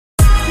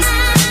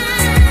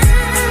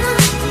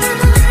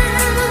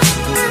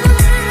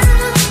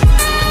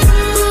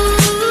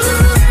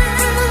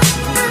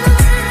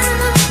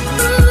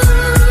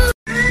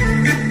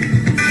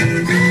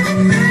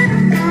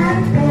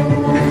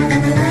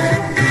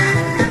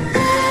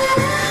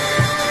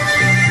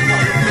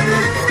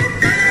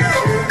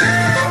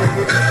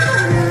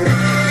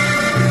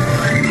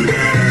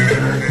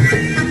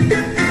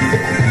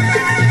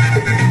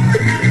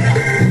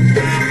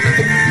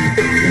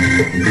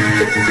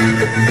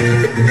You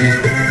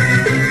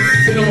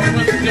know what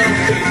Quincy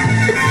Jones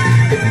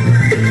did?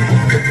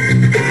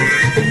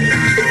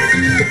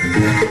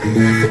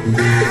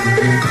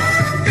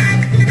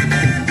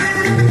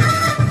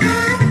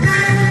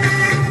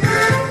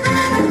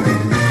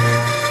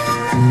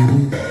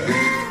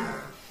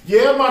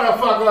 Yeah,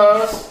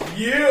 motherfuckers.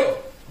 Yeah.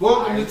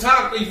 Welcome to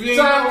Taco. If you ain't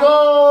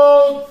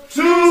Taco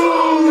Tuesday.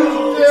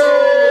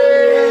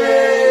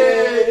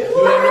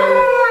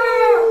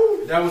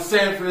 that was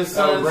Sanford and That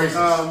Sons. was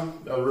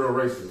racist. That was real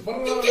racist.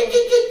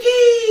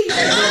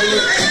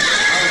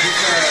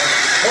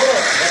 Hold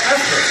on. That's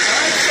Esther.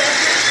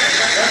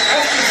 That's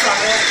Esther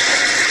sucker.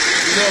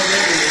 You know what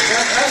I mean?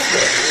 That's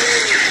Esther.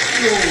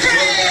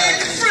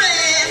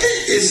 Fred,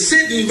 it's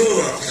sitting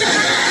bull.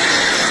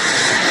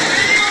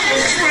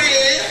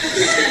 Fred,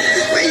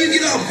 where you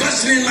get all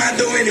busting in my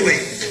door anyway?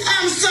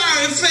 I'm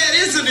sorry, Fred.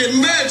 It's an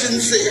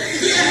emergency.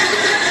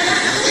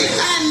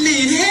 I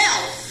need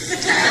help.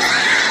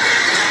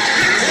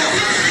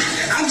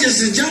 I'm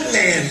just a junk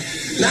man,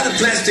 not a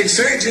plastic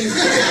surgeon.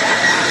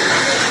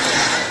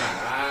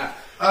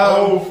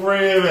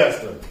 Fred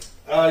Esther.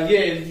 Yeah,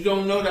 if you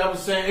don't know that, I was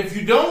saying, if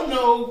you don't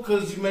know,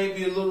 because you may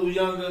be a little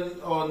younger,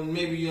 or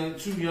maybe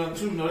too young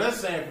to know, that's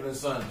Sanford and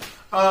Son.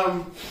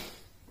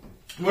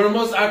 One of the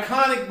most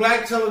iconic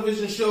black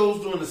television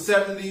shows during the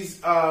 70s,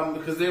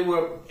 because they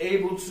were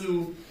able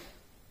to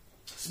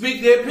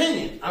speak their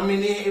opinion. I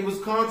mean, it was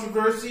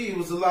controversy, it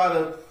was a lot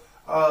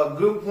of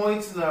good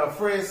points in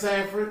Fred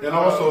Sanford. And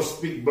also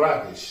speak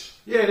blackish.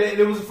 Yeah,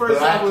 it was the first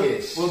time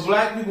Blackish. where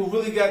black people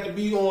really got to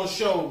be on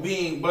show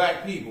being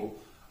black people.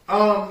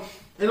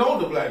 And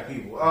older black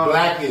people.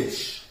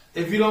 Blackish.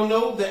 If you don't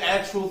know, the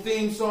actual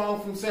theme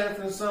song from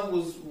Sanford and Son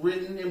was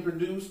written and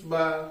produced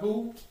by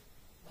who?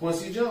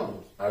 Quincy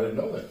Jones. I didn't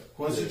know that.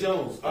 Quincy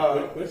Jones.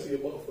 Quincy, a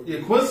motherfucker.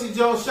 Yeah, Quincy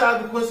Jones. Shout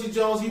out to Quincy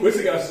Jones.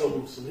 Quincy got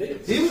some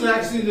hits. He was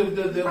actually the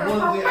one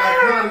of the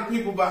iconic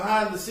people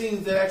behind the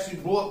scenes that actually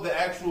brought the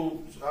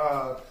actual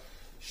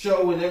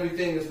show and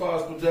everything as far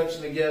as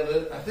production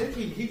together. I think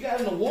he got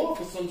an award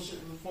for some shit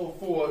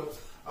for it.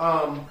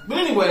 But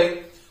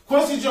anyway,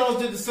 Quincy Jones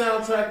did the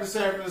soundtrack to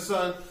Sanford and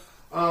Son.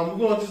 We're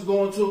going to just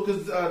go into it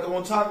because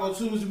on Taco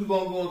Tuesday we're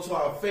going to go into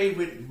our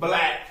favorite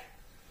black.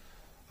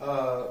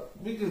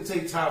 We can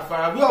take top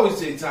 5. We always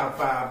say top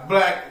 5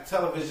 black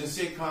television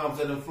sitcoms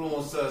that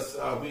influence us.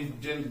 We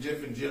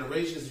different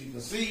generations, you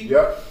can see.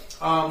 Yep.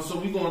 So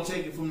we're going to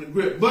take it from the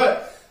grip.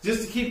 But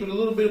just to keep it a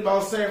little bit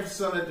about Sanford and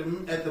Son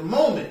at the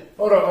moment.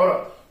 Hold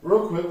on.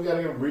 Real quick, we got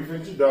to give a brief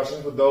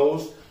introduction for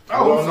those who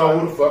Oh, don't know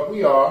who the fuck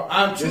we are.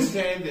 I'm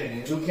Toucan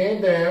Dan.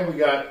 Toucan Dan. We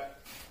got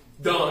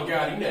Don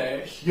Gotti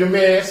Nash. your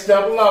man,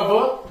 Step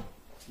Lover.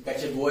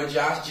 Got your boy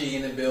Josh G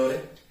in the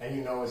building. And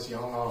you know it's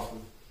Young Austin.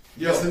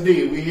 Yes,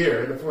 indeed. We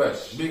here in the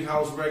flesh. Big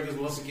House Records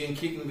once again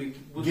kicking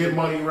the Get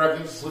Money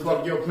Records. with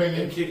Fuck the- your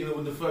opinion. and kicking it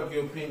with the Fuck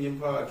Your Opinion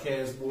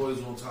podcast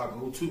boys on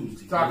Taco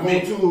Tuesday. Taco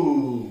Man,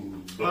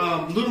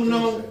 Tuesday. little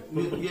known,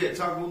 yeah,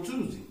 Taco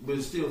Tuesday, but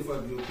it's still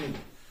Fuck Your Opinion.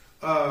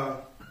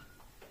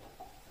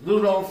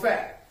 Little known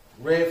fact,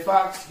 Red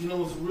Fox, you know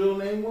what his real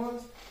name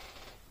was?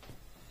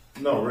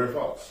 No, Red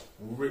Fox.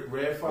 Red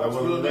That Fox's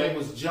wasn't real his name name?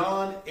 was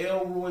John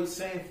Elroy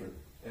Sanford.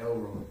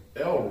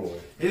 Elroy.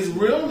 His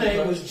real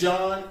name was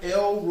John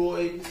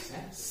Elroy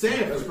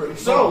Sanford. That's pretty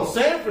So cool.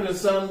 Sanford and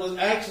Son was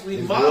actually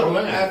His modeled real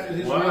name. after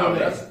his Wow, real name.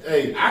 that's,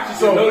 hey, I actually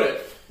so, didn't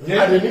know that.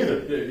 I didn't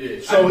either.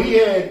 Yeah. So he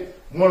had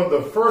one of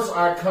the first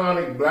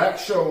iconic black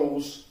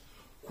shows,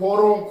 quote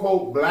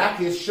unquote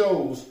blackish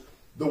shows.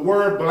 The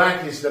word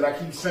blackish that I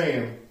keep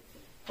saying,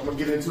 I'm gonna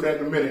get into that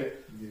in a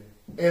minute. Yeah.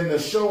 And the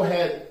show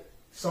had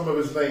some of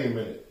his name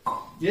in it.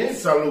 Yeah.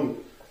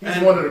 Salute. He's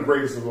And- one of the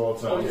greatest of all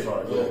time. Oh, yeah.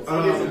 Sorry. Yeah. Go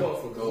ahead.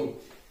 Go.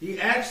 He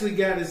actually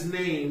got his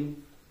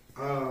name.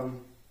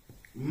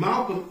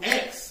 Malcolm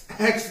X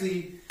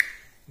actually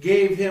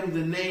gave him the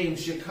name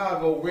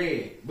Chicago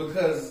Red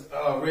because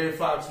Red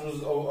Fox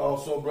was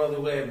also a brother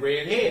who had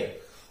red hair.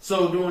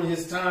 So during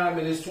his time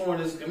and his touring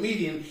as a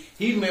comedian,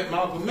 he met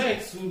Malcolm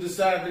X, who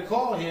decided to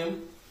call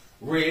him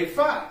Red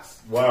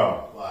Fox.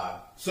 Wow.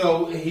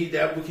 So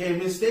that became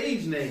his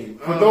stage name.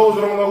 For those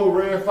that don't know who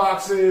Red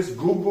Fox is,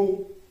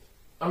 Google.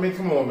 I mean,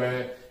 come on,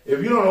 man.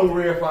 If you don't know who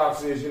Red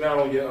Fox is, you're not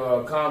on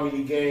your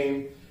comedy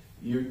game.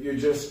 You're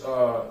just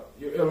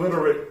you're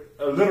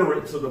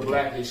illiterate to the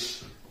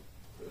blackish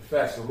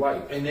facts of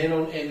life. And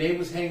they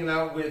was hanging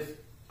out with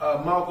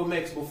Malcolm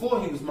X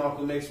before he was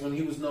Malcolm X when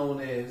he was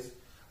known as,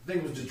 I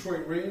think it was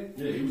Detroit Red.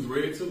 Yeah, he was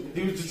red too.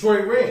 He was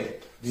Detroit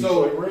Red.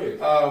 Detroit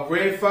Red.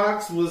 Red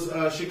Fox was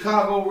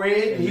Chicago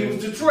Red, and he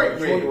was Detroit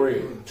Red. Detroit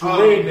Red. Two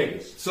red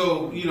niggas.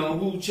 So,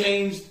 who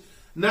changed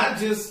not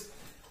just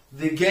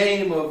the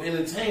game of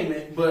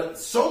entertainment, but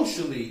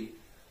socially,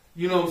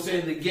 you know what I'm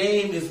saying? The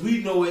game as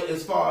we know it,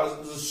 as far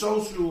as the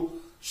social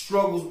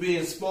struggles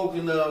being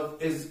spoken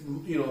of, is,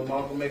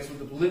 Malcolm X with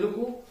the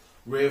political,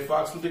 Red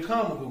Fox with the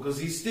comical, because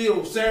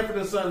Sanford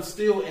and Son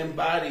still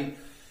embodied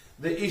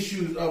the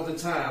issues of the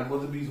time,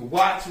 whether it be the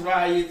Watts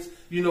riots,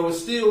 it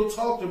still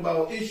talked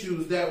about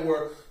issues that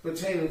were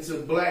pertaining to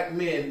black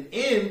men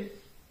in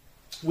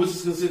which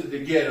is considered the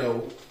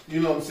ghetto. You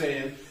know what I'm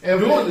saying? And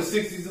During the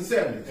 60s and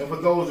 70s. And for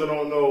those that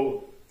don't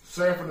know,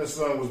 Sanford and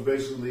Son was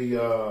basically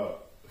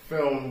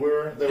filmed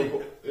where?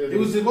 It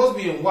was supposed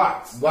to be in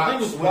Watts. I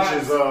think it was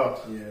Watts.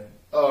 Which is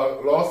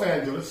Los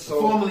Angeles.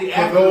 So formerly for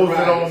after the those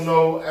that riots. don't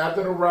know,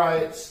 after the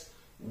riots,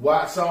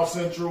 Watts, South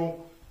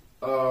Central,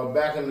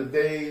 back in the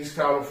days,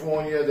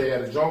 California, they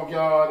had a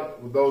junkyard.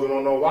 For those that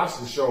don't know, watch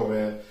the show,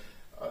 man.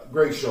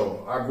 Great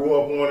show. I grew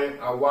up on it.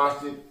 I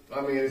watched it.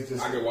 I mean, it's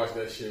just. I can watch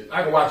that shit.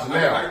 I can watch it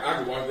now. I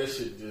can watch that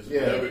shit just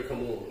whenever it come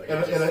on. Like,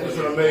 and it's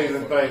an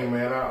amazing thing,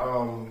 man.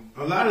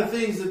 A lot of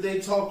things that they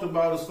talked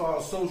about as far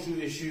as social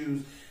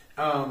issues,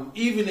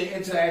 even the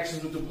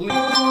interactions with the police.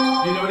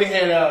 You know, they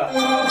had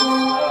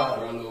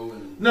Rollo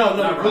and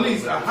the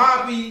police, a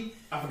hobby.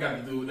 I forgot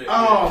to do that.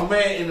 Oh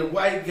man, and the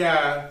white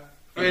guy,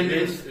 and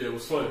it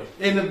was funny.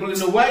 And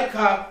the white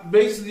cop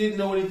basically didn't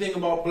know anything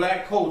about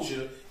black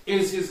culture.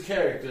 Is his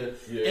character,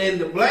 and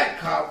the black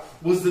cop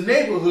was the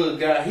neighborhood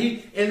guy.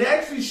 He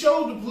actually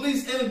showed the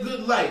police in a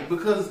good light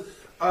because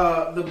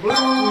the black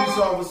police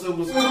officer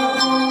was.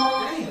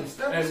 Damn,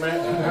 stop Hey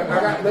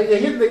man, they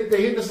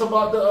hit us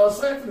about the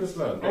Sanford and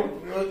Son.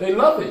 They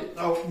love it.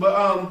 Oh,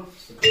 but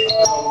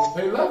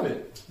they love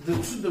it.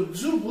 The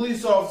two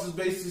police officers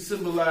basically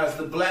symbolize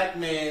the black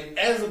man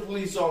as a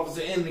police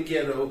officer in the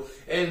ghetto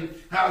and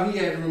how he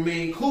had to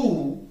remain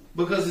cool.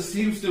 Because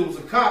he still was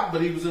a cop,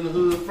 but he was in the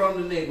hood from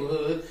the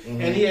neighborhood,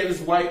 and he had his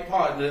white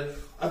partner.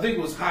 I think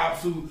it was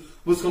Hobbs, who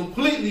was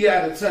completely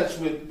out of touch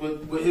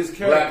with his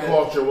character.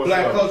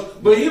 Black culture.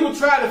 But he would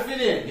try to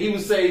fit in. He would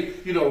say,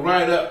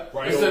 right up,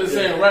 right instead on, of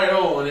saying right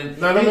on. And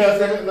now let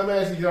me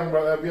ask you, young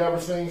brother, have you ever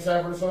seen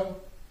Sanford and Son?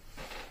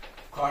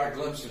 Caught a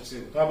glimpse or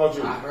two. How about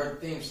you? I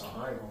heard the theme song.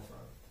 I ain't going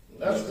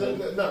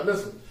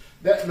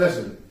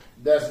Listen.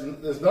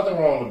 There's nothing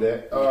wrong with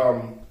that.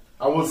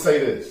 I will say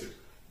this.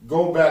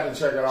 Go back and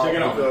check it out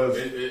because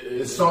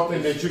it's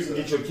something that you can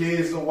get your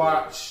kids to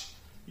watch,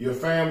 your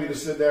family to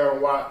sit there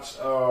and watch.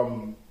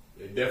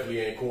 It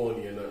definitely ain't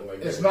corny or nothing like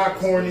that. It's not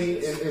corny.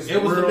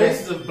 It was the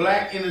basis of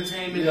black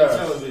entertainment and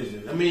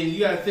television. I mean, you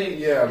got to think.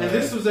 Yeah, and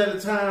this was at a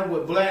time where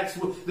blacks.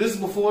 This is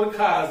before the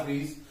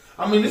Cosbys.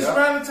 I mean, this is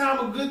around the time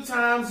of Good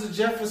Times, the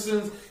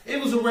Jeffersons.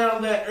 It was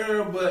around that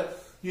era,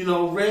 but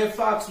Red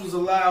Fox was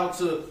allowed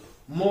to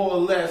more or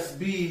less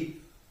be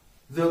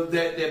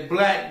that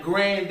black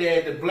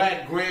granddad, the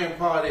black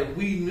grandpa that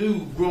we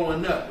knew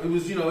growing up. It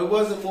was, it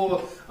wasn't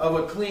more of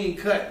a clean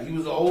cut. He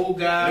was an old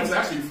guy. It was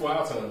actually before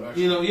our time,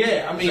 actually.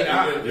 I mean,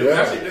 it's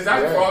actually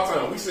before our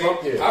time. I've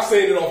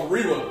seen it off of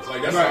reruns.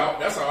 Like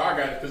that's how I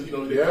got it because they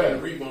play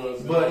the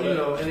reruns. But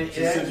and it's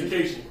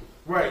education.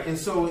 Right, and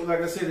so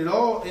like I said, it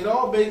all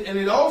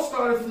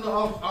started from the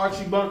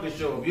Archie Bunker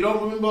show. If you don't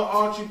remember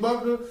Archie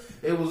Bunker,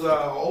 it was an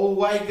old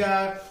white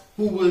guy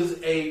who was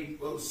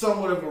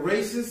somewhat of a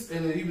racist,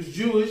 and he was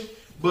Jewish,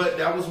 but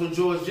that was when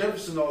George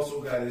Jefferson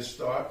also got his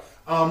start,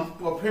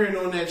 appearing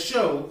on that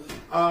show.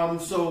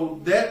 So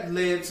that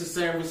led to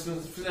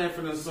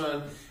Sanford and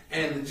Son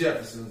and the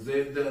Jeffersons.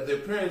 The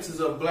appearances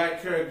of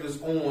black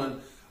characters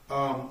on,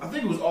 I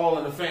think it was All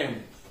in the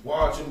Family.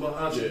 Archie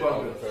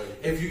Bunker.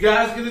 If you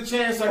guys get a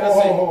chance, like I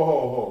said,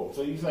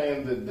 So you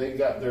saying that they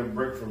got their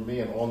break from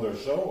being on their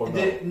show, or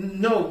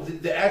no?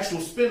 The actual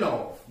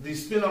spinoff, the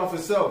spinoff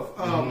itself.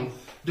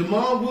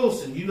 Damon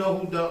Wilson, you know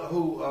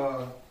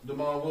who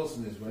Damon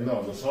Wilson is, right?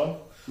 No, the son.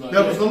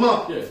 That was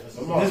Lamont. Yeah,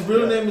 his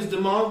real name is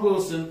Damon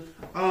Wilson.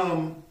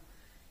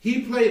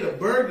 He played a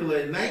burglar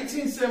in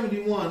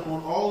 1971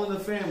 on All in the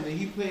Family.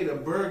 He played a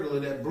burglar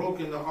that broke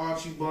into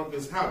Archie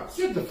Bunker's house.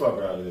 Get the fuck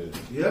out of here.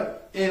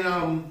 Yep,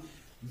 and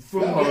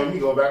let me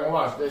go back and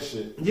watch that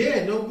shit.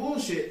 Yeah, no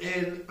bullshit.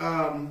 And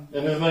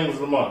his name was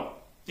Lamont. On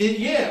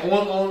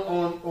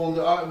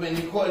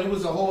the it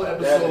was a whole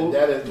episode.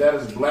 That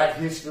is black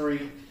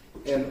history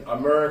in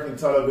American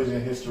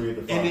television history at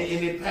the time. And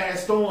it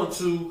passed on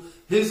to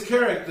his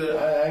character.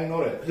 I didn't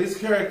know that. His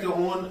character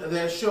on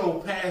that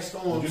show passed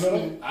on. Did you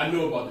know that? I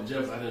knew about the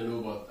Jeffersons. I didn't know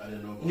about.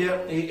 Yeah,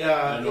 I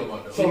didn't know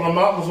about that. So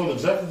Lamont was on the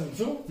Jeffersons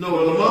too? No,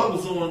 Lamont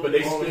was on. But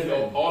they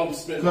spent all them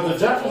spent. Because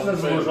the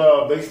Jeffersons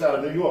was based out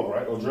of New York,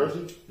 right, or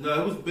Jersey?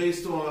 No, it was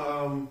based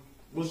on.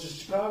 Was it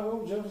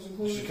Chicago, Jefferson,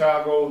 Cleveland?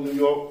 Chicago, New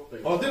York,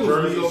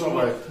 Jersey, New York,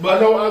 somewhere. But I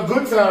know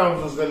Good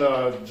Times was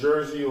in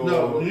Jersey or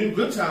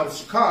Good Times,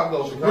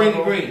 Chicago.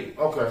 Green.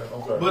 Okay.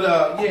 But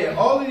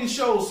all of these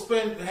shows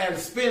had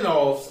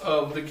spin-offs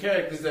of the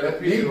characters that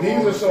appeared.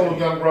 These are shows,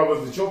 young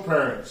brothers, that your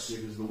parents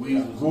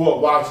grew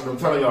up watching. I'm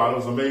telling y'all,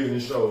 those amazing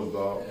shows,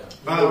 dog.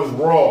 It was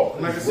raw.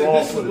 Like I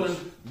said, this is when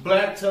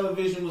black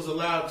television was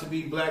allowed to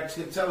be black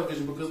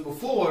television, because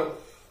before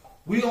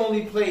we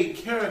only played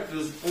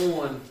characters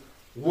on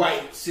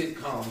white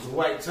sitcoms,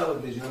 white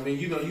television. I mean,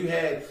 you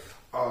had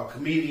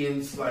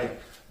comedians like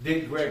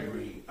Dick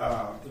Gregory,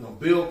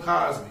 Bill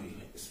Cosby.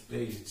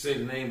 They say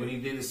the name, but he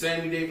did it.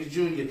 Sammy Davis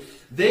Jr.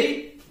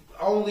 They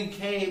only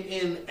came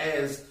in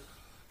as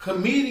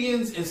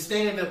comedians and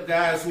stand-up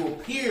guys who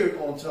appeared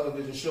on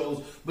television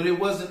shows, but it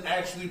wasn't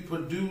actually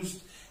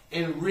produced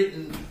and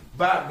written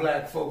by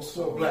black folks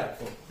for black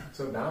folks.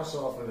 So bounce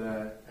off of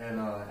that, and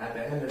at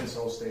the end of this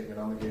whole statement,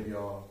 I'm gonna give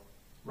y'all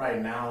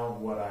right now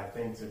what I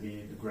think to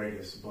be the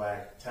greatest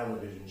black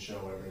television show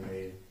ever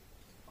made.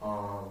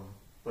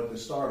 But to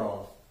start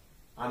off,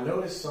 I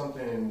noticed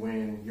something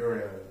when you're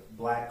a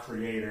black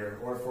creator,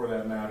 or for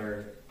that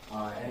matter,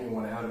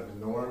 anyone out of the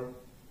norm,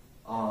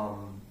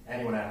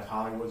 anyone out of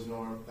Hollywood's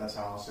norm, that's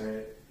how I'll say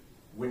it.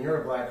 When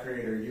you're a black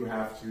creator, you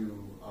have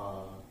to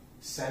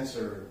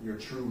censor your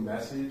true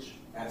message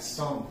at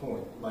some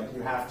point. Like,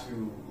 you have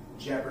to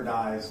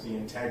jeopardize the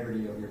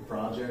integrity of your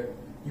project.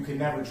 You can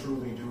never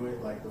truly do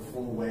it like the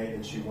full way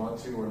that you want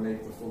to, or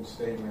make the full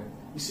statement.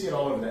 You see it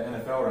all over the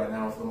NFL right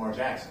now with Lamar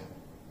Jackson.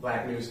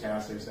 Black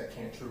newscasters that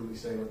can't truly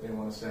say what they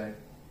want to say.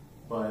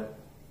 But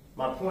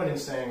my point in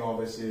saying all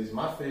this is,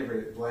 my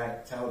favorite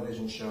black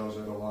television shows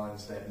are the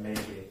ones that make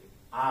it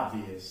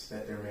obvious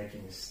that they're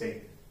making a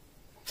statement.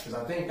 Because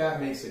I think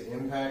that makes an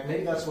impact.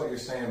 Maybe that's what you're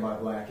saying by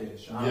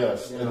Blackish.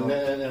 Yes,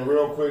 and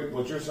real quick,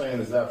 what you're saying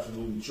is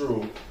absolutely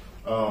true.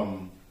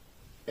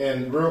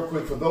 And real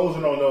quick, for those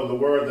who don't know the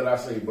word that I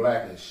say,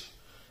 Blackish,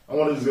 I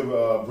want to just give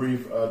a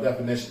brief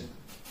definition.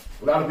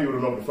 A lot of people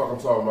don't know what the fuck I'm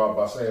talking about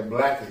by saying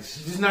Blackish.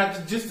 It's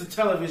not just a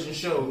television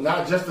show.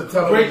 Not just a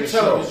television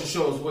show. Great television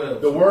show as well.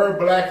 The word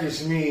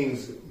Blackish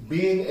means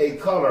being a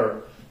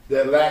color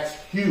that lacks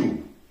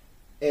hue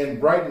and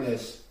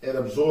brightness and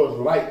absorbs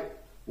light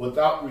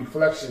without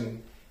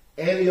reflection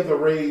any of the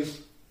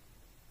rays,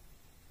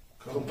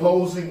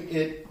 composing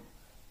it,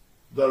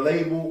 the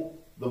label,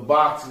 the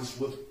boxes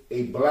with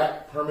a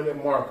black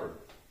permanent marker.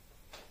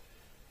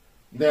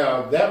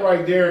 Now, that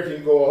right there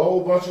can go a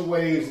whole bunch of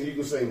ways, and you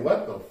can say,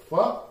 what the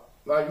fuck?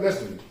 Like,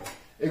 listen,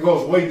 it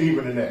goes way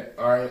deeper than that,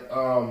 all right?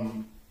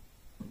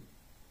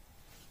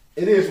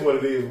 It is what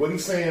it is. What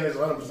he's saying is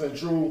 100%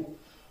 true.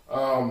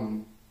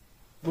 Well,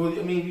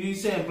 I mean, you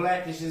saying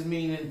Blackish is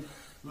meaning,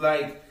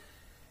 like,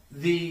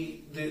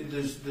 the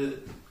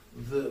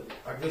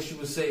I guess you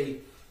would say,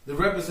 the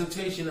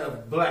representation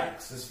of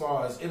blacks as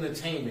far as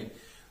entertainment.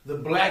 The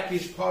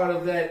Blackish part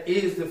of that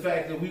is the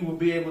fact that we will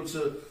be able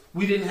to,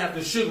 we didn't have to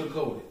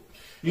sugarcoat it.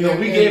 You know,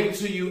 we gave it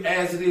to you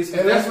as it is.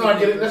 And let's not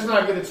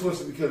get it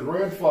twisted, because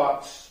Red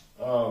Fox,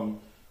 what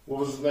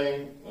was his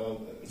name?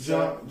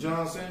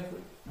 John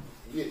Sanford?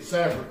 Yeah,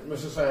 Sanford,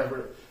 Mr.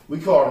 Sanford. We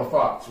called him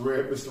Fox,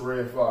 Mr.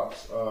 Red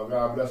Fox.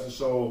 God bless his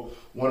soul.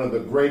 One of the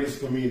greatest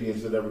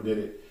comedians that ever did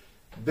it.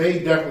 They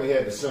definitely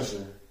had to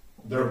censor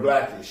their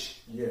Blackish.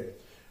 Yeah.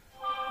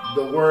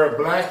 The word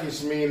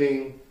Blackish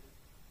meaning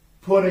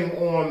putting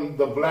on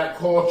the black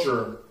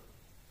culture,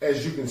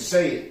 as you can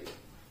say it,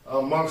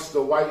 amongst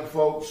the white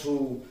folks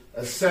who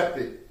accept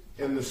it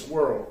in this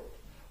world.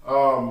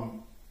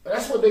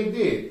 That's what they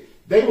did.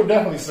 They were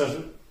definitely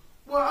censored.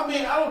 Well, I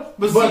mean, I don't.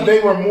 But they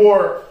were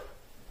more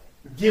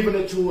giving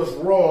it to us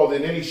raw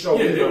than any show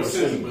we've ever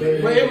seen.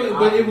 It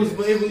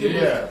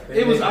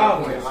was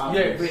obvious.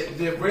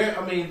 Yeah,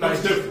 I mean, like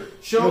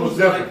shows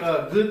like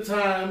Good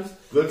Times.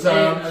 Good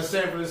Times. And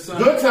Sanford and Son.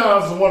 Good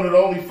Times is one of the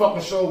only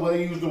fucking shows where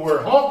they use the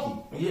word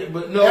honky. Yeah,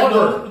 but no.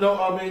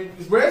 I mean,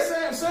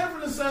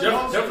 Sanford and Son.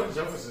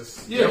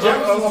 Jefferson. Yeah, I'm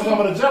talking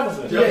about the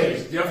Jefferson.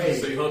 Jefferson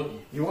say hunky.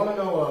 You want to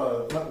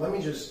know? Let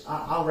me just.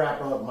 I'll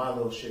wrap up my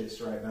little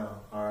shits right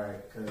now. All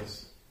right,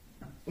 because.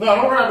 No,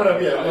 don't wrap it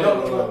up yet.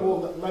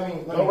 Let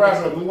me don't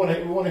wrap it up. We want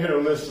to hear the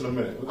list in a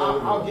minute.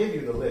 I'll give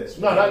you the list.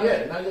 No, not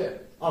yet.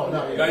 Oh,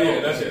 not yet. Not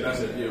yet.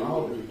 That's it. Yeah,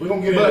 we're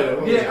gonna get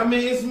into it. Yeah, I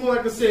mean, it's more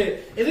like I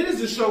said. And it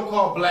is a show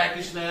called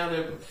Blackish now,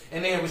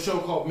 and they have a show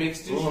called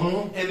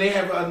Mixedish, and they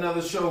have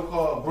another show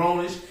called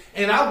Brownish.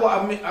 And I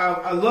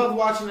love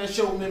watching that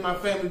show with me and my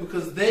family,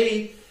 because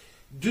they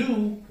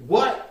do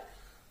what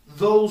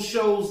those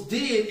shows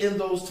did in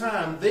those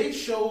times. They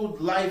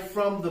showed life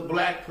from the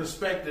black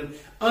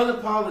perspective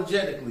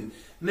unapologetically.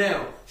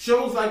 Now,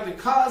 shows like the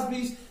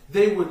Cosbys,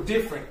 they were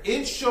different.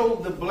 It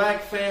showed the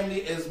black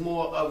family as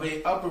more of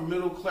a upper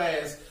middle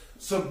class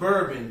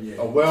suburban,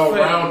 a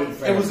well-rounded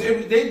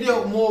family. They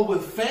dealt more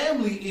with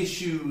family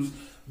issues,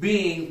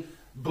 being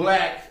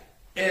black,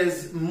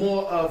 as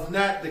more of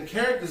not the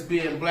characters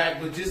being black,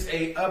 but just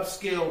a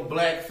upscale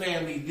black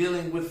family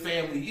dealing with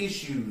family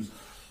issues.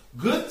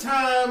 Good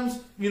Times,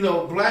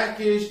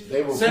 Blackish,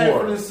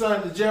 Sanford and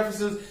Son, the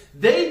Jeffersons,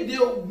 they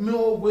dealt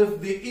more with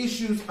the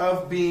issues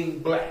of being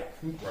black.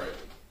 Right.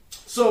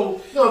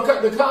 So,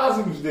 the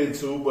Cosbys did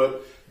too,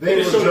 but they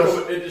were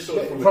just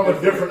from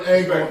a different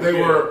angle. They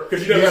were.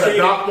 You had a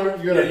doctor.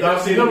 You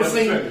never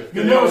seen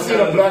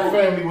a black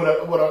family with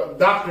a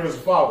doctor as a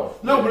father.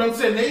 No, but I'm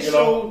saying they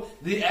showed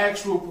the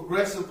actual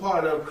progressive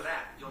part of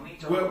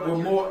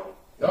more.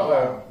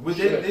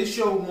 They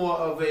showed more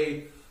of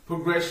a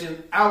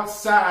progression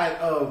outside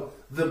of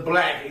the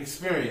black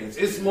experience.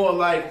 It's more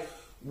like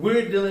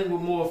we're dealing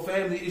with more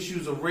family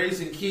issues of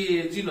raising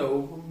kids.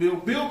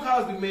 Bill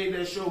Cosby made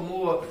that show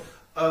more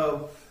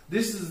of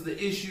this is the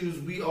issues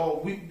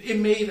it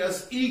made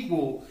us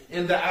equal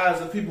in the eyes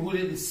of people who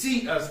didn't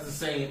see us the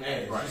same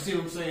as. Right. You see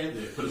what I'm saying?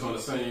 Yeah, put us on the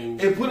same.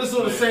 It put us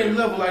on the same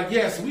level. Like,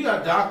 yes, we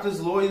are doctors,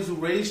 lawyers who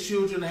raise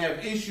children and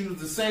have issues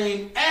the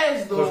same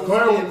as those.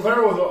 Because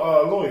Claire was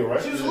a lawyer,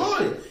 right? She was a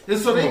lawyer, and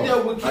so they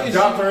dealt with a kids.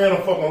 doctor and a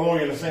fucking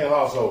lawyer in the same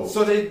household.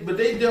 So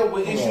they dealt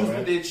with issues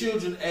with their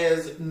children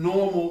as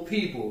normal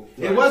people.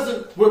 Right. It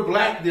wasn't we're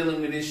black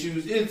dealing with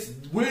issues. It's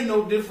we're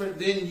no different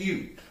than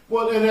you.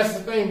 Well, and that's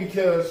the thing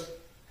because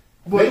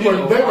they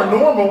were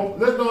normal.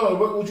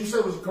 What you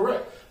said was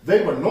correct.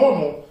 They were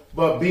normal,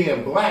 but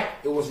being black,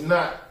 it was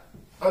not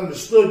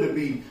understood to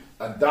be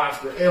a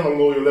doctor and a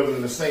lawyer living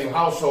in the same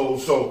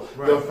household. So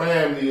the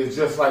family is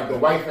just like the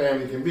white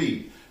family can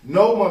be.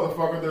 No,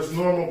 motherfucker, there's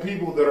normal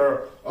people that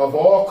are of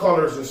all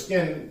colors and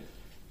skin.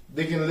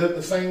 They can live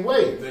the same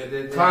way.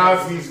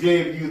 Cosby's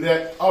gave you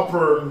that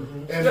upper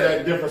and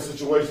that different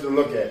situation to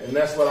look at, and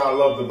that's what I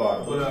loved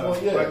about it.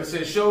 But, like I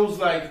said, shows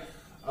like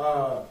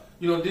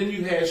then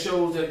you had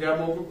shows that got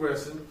more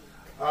progressive,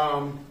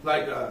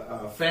 like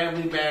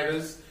Family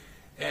Matters,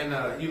 and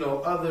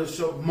other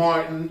show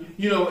Martin.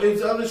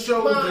 It's other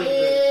shows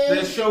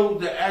that showed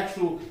the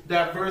actual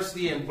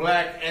diversity in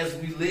black as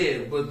we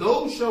live. But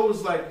those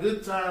shows like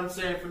Good Times,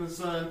 Sanford and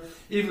Son,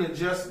 even the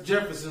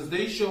Jeffersons,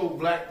 they showed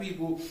black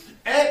people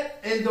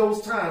in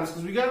those times.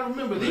 Because we got to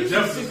remember these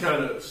Jeffersons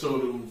kind of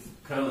showed them.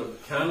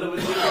 Kind of a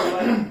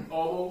different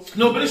almost.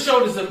 No, but it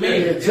showed us a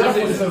man. Yeah,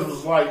 Jefferson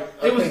was like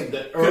the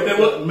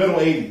middle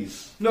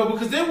 80s. No,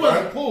 because they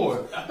wasn't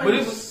poor, but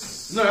it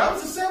was that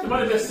was the 70s. It might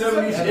have been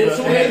 70s.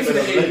 Into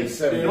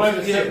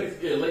the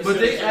 80s. But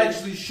they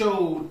actually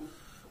showed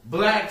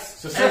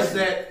blacks as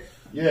that.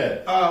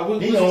 Yeah.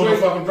 He owned a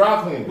fucking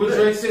dry cleaner. What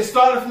Drake said,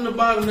 started from the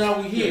bottom, now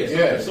we here.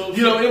 Yeah. So,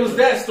 it was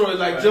that story.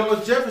 Like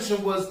George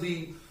Jefferson was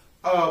the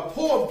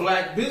poor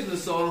black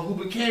business owner who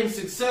became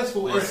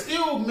successful and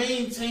still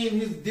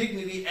maintained his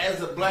dignity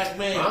as a black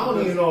man. I don't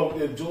even know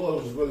if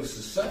George was really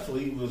successful.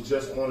 He was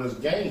just on his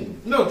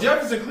game. No,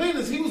 Jefferson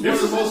Cleaners, he was one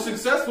of the most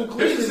successful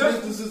cleaners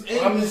businesses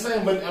in. I'm just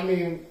saying, but I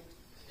mean,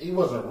 he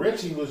wasn't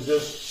rich. He was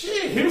just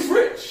shit. He was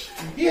rich.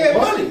 He had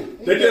money.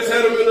 They just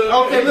had him in a.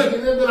 Okay, look.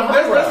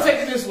 Let's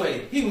take it this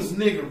way. He was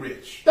nigger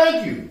rich.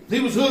 Thank you.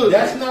 He was hood.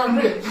 That's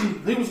not rich.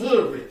 He was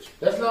hood rich.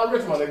 That's not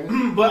rich, my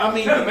nigga. But I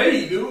mean, kind of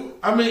maid, dude.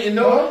 I mean, you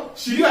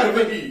gotta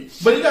think.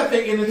 But you gotta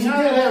think in the he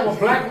time. did have a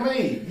black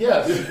maid.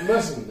 Yes,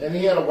 listen, and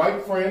he had a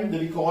white friend that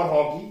he called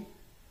Honky.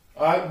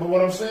 All right, but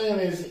what I'm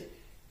saying is,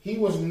 he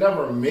was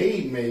never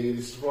made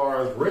as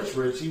far as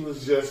rich. He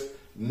was just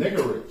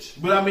nigger rich.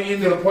 But I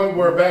mean, to the point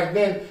where back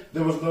then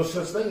there was no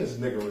such thing as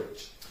nigger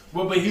rich.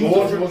 Well, but he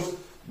George was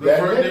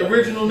the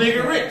original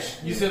nigger rich.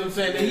 You see what I'm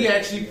saying? That he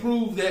actually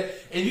proved that.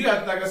 And you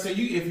got, like I said,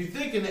 if you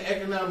think in the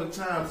economic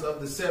times of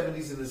the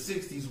 70s and the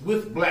 60s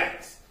with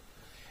blacks,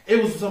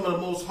 it was some of the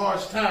most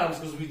harsh times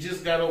because we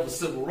just got over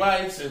civil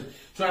rights and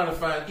trying to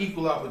find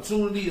equal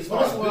opportunity as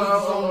far as business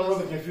owners. I'm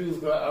really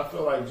confused. I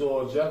feel like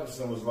George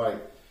Jefferson was like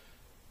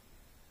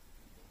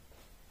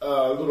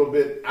a little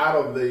bit out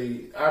of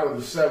the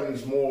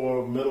 70s,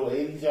 more middle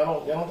 80s.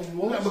 Y'all don't think he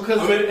was?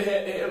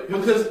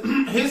 Because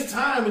his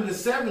time in the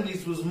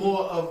 70s was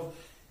more of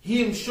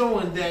him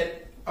showing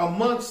that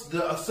amongst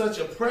such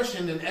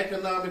oppression and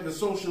economic and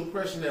social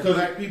oppression that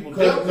black people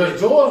dealt with. Because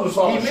George was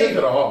talking shit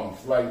to the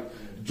homies. Like,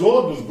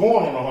 George was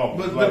going on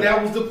the homies. But that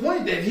was the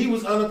point, that he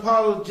was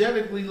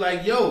unapologetically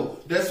like, yo,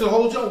 that's the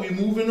whole joke. We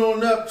moving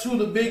on up to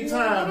the big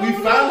time. We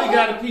finally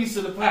got a piece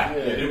of the pie.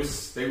 Yeah, they was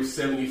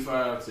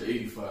 75 to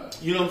 85.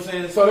 You know what I'm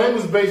saying? So they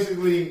was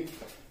basically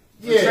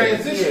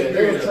transition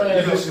period.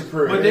 Transition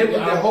period. But they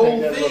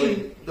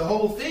the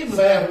whole theme of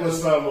that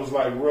was something was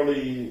like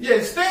really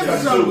Stanford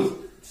Son was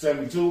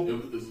 72.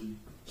 It was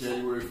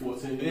January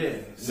 14th. Yeah,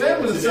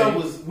 Stanford Son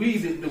was we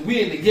in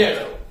the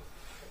ghetto.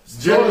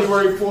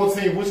 January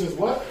 14th, which is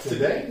what?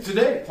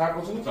 Today.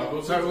 Taco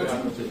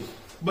Tuesday.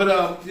 But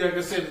like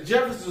I said, the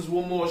Jeffersons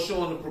were more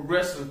showing the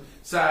progressive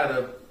side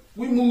of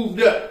we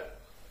moved up.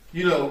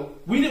 We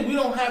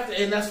don't have to,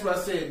 and that's what I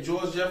said.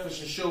 George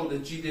Jefferson showed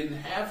that you didn't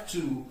have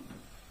to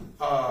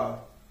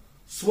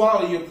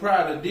swallow your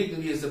pride or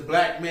dignity as a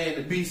black man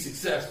to be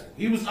successful.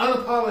 He was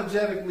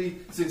unapologetically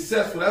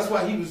successful. That's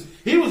why he was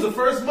the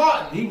first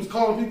Martin. He was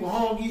calling people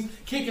honkies,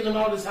 kicking them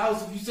out of his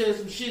house if you said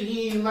some shit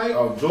he ain't like.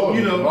 Oh,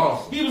 George was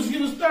awesome. He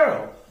was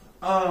thorough.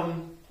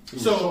 He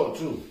was short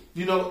too.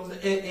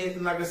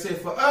 And like I said,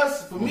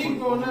 for me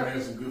growing up, he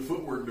had some good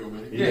footwork though,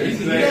 man. Yeah,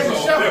 he had a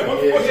shuffle.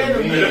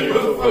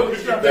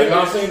 They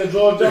y'all seen the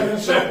George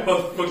Jefferson show?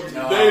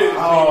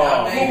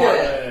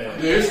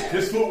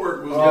 His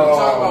footwork was.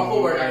 Talk about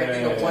footwork. I can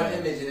think of one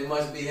image, and it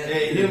must be him.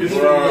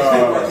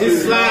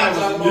 His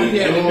slide was. He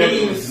had a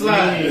mean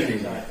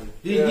slide.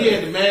 He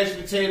had the mashed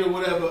potato,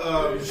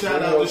 whatever.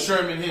 Shout out to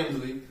Sherman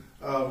Hemsley.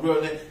 And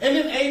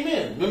then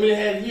Amen. Remember they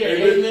had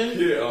Amen?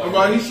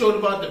 Yeah. He showed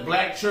about the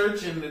black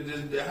church and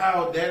the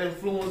how that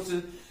influenced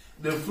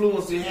the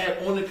influence they had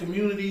on the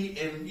community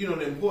and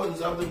the importance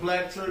of the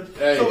black church.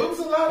 Hey, so it was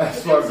a lot.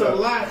 It was a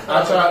lot.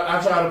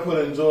 I try to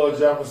put in George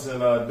Jefferson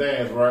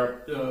dance, right?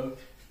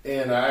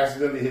 and I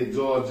accidentally hit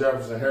George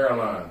Jefferson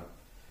hairline.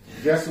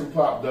 Guess who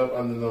popped up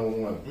under number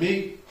 1?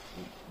 Me.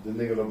 The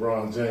nigga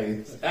LeBron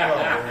James. I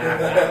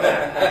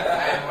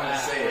didn't want to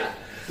say it.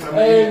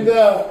 And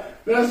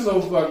that's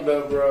so fucked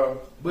up,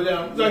 bro. But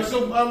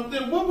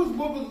then what was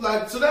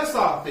like? So that's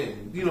our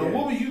thing. You know,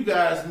 what were you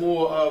guys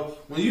more of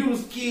when you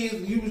was kids,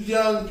 when you was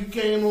young, you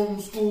came home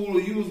from school,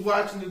 or you was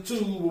watching the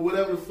tube or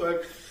whatever the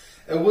fuck?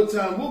 At what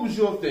time? What was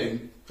your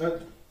thing?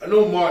 I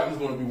know Martin's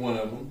going to be one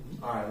of them.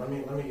 All right, let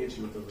me get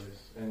you with the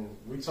list. And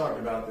we talked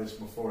about this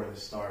before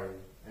this started,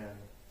 and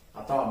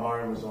I thought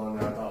Martin was on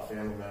there. I thought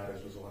Family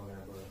Matters was on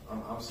there, but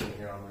I'm sitting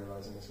here, I'm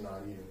realizing it's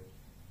not even.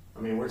 I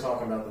mean, we're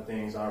talking about the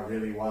things I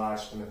really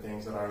watched and the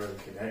things that I really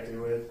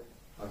connected with.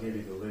 I'll give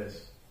you the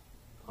list.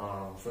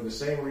 For the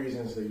same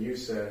reasons that you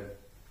said,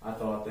 I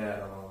thought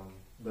that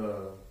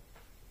the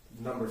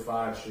number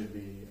 5 should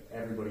be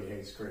Everybody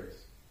Hates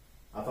Chris.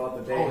 I thought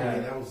that they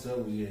had. That was so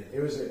weird.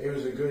 It was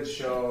a good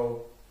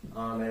show.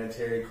 They had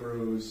Terry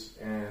Crews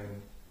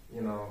and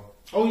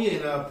Oh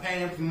yeah, and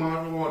Pam from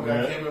Martin Walker.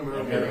 I can't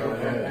remember her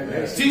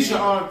name. Tisha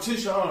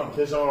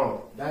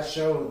Arnold. That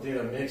show did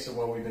a mix of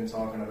what we've been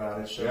talking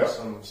about. It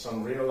showed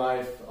some real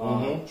life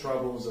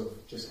troubles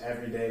of just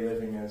everyday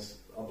living as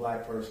a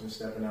black person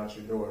stepping out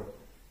your door.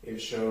 It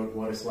showed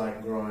what it's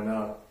like growing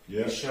up.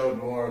 Yep. It showed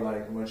more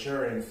like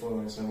mature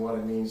influence and what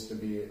it means to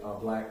be a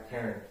black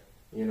parent.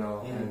 And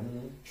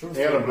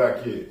a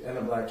black kid. And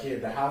a black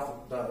kid. The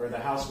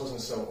house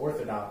wasn't so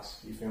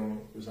orthodox, you feel me?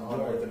 It was an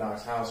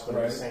unorthodox house, but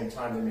at the same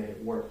time they made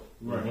it work.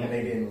 Right. And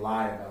they didn't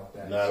lie about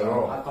that. Not at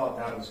all. I thought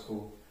that was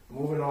cool.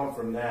 Moving on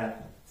from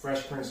that,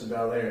 Fresh Prince of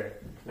Bel-Air.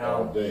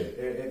 Now,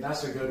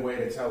 that's a good way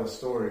to tell a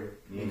story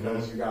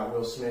because you got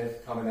Will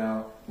Smith coming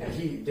out, and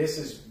this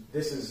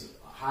is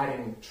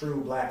hiding true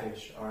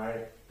blackish, all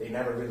right? They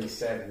never really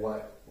said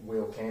what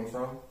Will came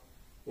from,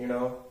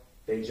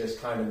 They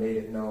just kind of made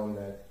it known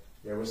that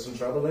there was some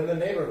trouble in the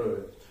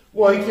neighborhood.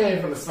 Well, he came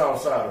from the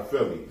south side of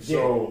Philly.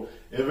 So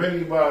if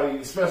anybody,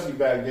 especially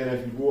back then,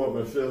 if you grew up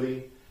in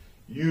Philly,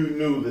 you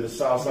knew that the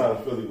south side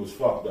of Philly was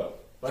fucked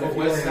up. But if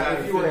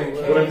you were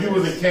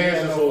in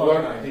Kansas or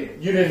what,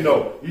 you didn't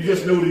know. You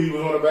just knew that he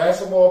was on a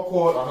basketball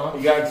court.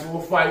 He got into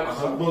a fight with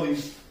some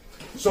bullies.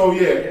 So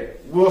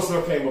Will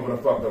Smith came up in a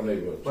fucked up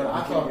neighborhood. But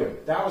I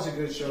thought that was a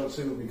good show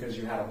too because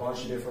you had a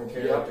bunch of different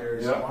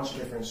characters, a bunch of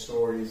different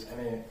stories,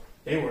 and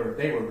they were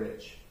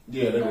rich.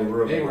 Yeah, they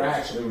were They were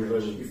actually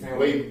rich.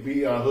 Way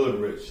beyond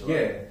hood rich.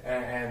 Yeah,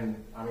 and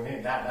I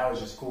mean that was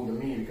just cool to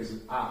me because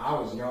I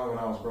was young and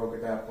I was broke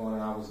at that point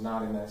and I was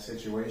not in that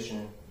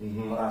situation.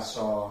 But I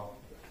saw,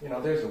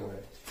 there's a way.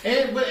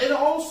 And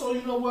also,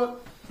 you know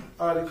what?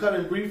 To cut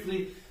in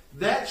briefly,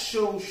 that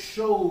show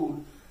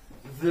showed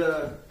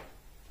the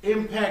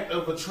impact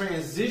of a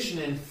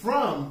transitioning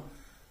from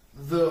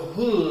the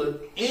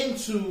hood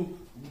into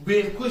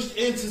being pushed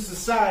into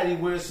society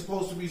where it's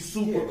supposed to be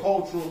super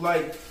cultural.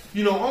 Like,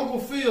 Uncle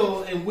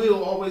Phil and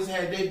Will always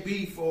had their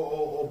beef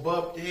or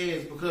bumped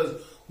heads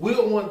because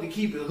Will wanted to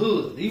keep it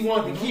hood. He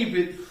wanted to keep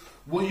it,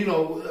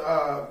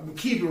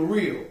 keep it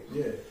real.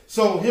 Yeah.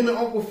 So him and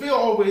Uncle Phil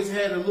always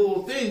had a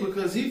little thing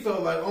because he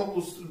felt like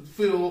Uncle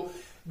Phil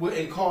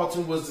and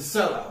Carlton was the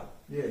sellout.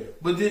 Yeah.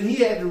 But then he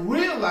had to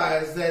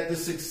realize that the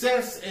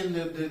success and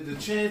the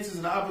chances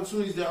and the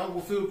opportunities that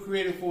Uncle Phil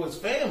created for his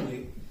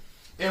family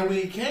and where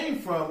he came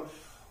from,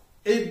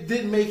 it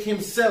didn't make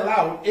him sell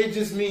out. It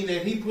just mean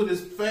that he put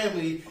his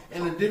family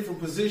in a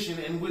different position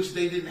in which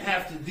they didn't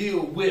have to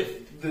deal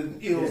with the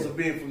ills of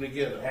being from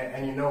together.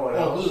 And you know what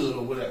else?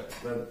 Or whatever.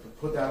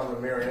 Put that on the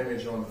mirror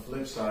image on the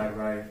flip side,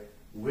 right?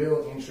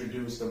 Will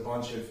introduced a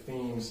bunch of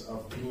themes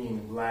of being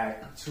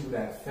black to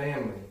that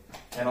family.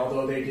 And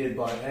although they did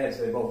butt heads,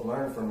 they both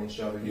learned from each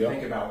other. You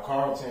think about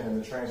Carlton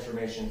and the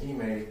transformation he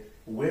made.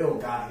 Will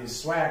got his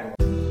swag on.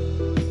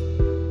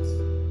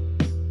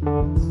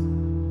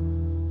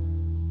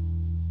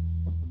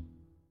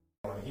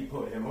 He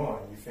put him on,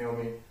 you feel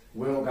me?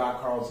 Will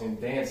got Carlton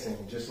dancing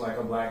just like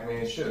a black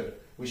man should.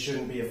 We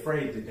shouldn't be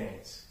afraid to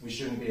dance. We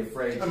shouldn't be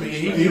afraid to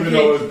even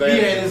though it's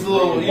dancing. Had his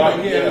little,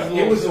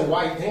 it was a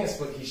white dance,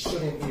 but he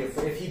shouldn't be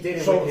afraid. If he did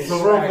it with his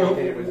swag, he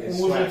did it with his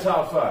swag. Who's your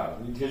top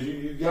 5? Because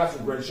you got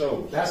some great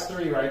shows. That's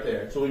 3 right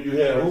there. So you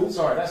had who?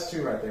 Sorry, that's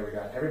 2 right there. We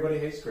got Everybody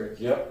Hates Chris.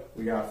 Yep.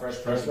 We got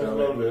Fresh Prince of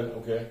Bel-Air.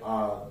 Okay.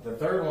 The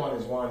third one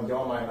is one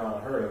y'all might not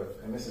have heard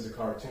of, and this is a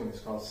cartoon.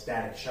 It's called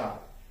Static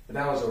Shock. But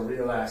that was a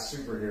real ass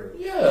superhero.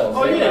 Yeah.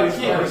 Oh yeah.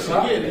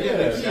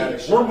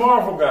 We're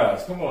Marvel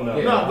guys. Come on now.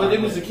 Yeah. No, but he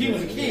was a kid.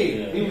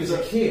 He was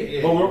a kid.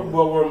 Yeah. But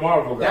we're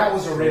Marvel guys. That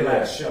was a real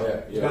ass show.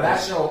 Yeah. But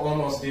that show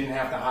almost didn't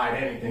have to hide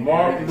anything.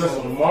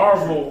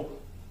 Marvel.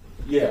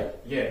 Yeah.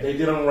 They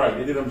did them right.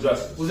 They did them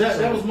justice. Was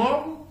that was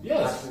Marvel?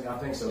 Yes. I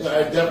think so. Yeah,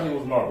 it definitely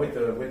was Marvel.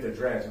 With the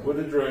dreads. With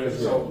the dreads.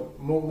 So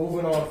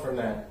moving on from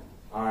that.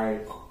 All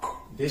right.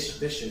 This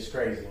shit's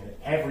crazy, and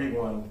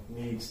everyone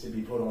needs to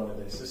be put onto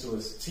this. This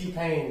was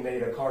T-Pain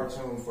made a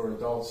cartoon for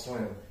Adult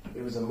Swim.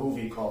 It was a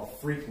movie called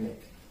Freaknik,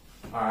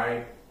 all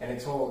right? And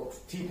it told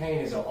T-Pain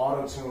is an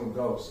auto-tuned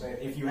ghost. And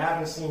if you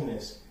haven't seen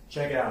this,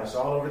 check it out. It's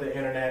all over the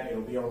internet.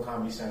 It'll be on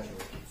Comedy Central.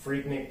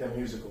 Freaknik the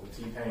musical,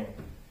 T-Pain.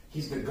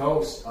 he's the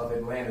ghost of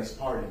Atlanta's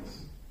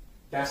parties.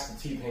 That's the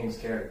T-Pain's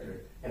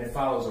character. And it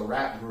follows a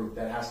rap group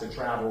that has to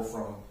travel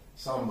from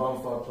some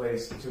bumfuck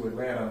place to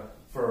Atlanta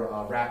for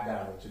a rap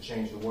battle to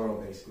change the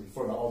world, basically,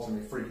 for the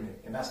ultimate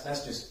Freaknik. And that's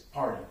just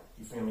party.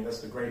 You feel me? That's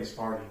the greatest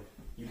party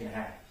you can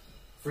have.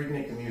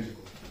 Freaknik the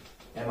musical.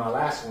 And my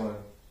last one,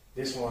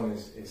 this one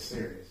is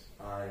serious,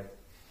 all right?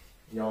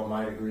 Y'all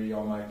might agree,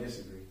 y'all might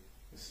disagree.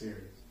 It's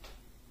serious.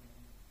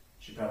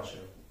 Chappelle Show.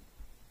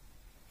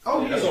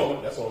 Oh, yeah. That's on my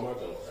joint. That's one of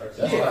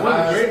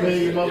the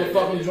greatest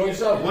motherfucking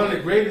joints ever. One of the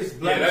greatest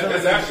black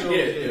that's actually,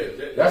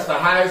 shows. That's the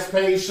highest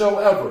paid show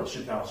ever.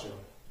 Chappelle Show.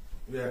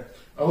 Yeah.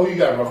 Oh, who you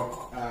got, bro?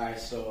 Alright,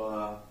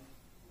 so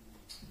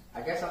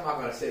I guess I'm not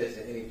gonna say this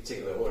in any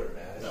particular order,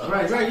 man.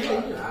 Right,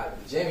 yeah.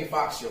 Jamie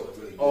Foxx show was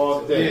really good.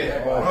 All day.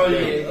 Yeah.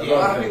 A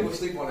lot of people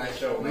sleep on that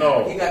show, man.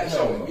 No. He got the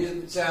show with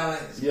musical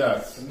talent,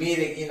 Yes.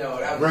 comedic, you know,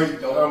 that was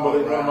Great, dope.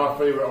 one of my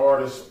favorite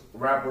artists,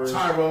 rappers.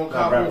 Tyrone not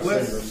Copper, rap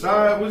West singers.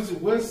 Side. What is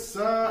it? West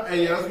Side.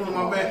 Hey, yeah, that's one of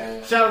my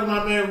man. Shout out to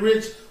my man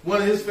Rich.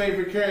 One of his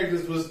favorite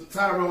characters was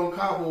Tyrone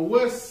Copper,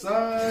 West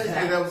Side.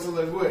 And that was so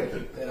like, wait.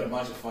 They had a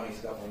bunch of funny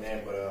stuff on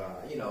there,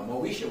 but you know,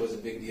 Moesha was a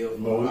big deal. For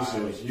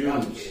Moesha was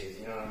young huge. kids,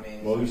 you know what I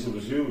mean? Moesha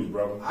was huge,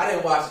 bro. I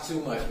didn't watch it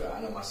too much, but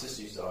I know my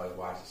sister used to always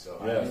watch it, so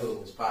Yes. I knew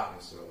it was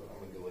popping. So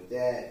I'm gonna go with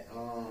that.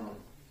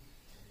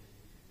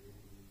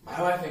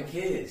 My Wife and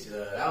Kids.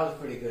 That was a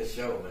pretty good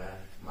show, man.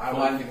 My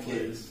Wife and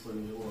Kids.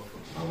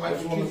 My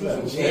wife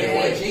was Gina.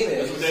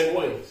 That's what David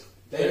Wayne's.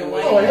 David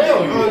Wayne. Oh,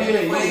 hell yeah. Oh,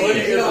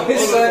 yeah. You know,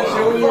 his son,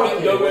 Junior.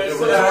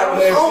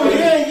 Oh,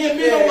 yeah.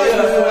 Me and my wife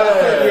was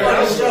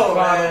That show,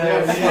 man.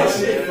 Yeah. That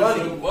shit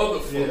funny.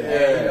 Motherfucker.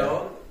 Yeah, you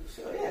know.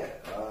 So yeah,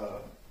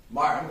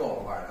 Martin. I'm going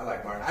with Martin. I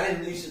like Martin. I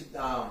didn't used to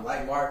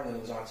like Martin when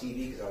it was on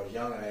TV because I was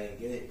young and I didn't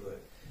get it. But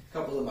a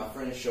couple of my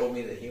friends showed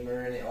me the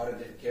humor in it, all the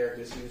different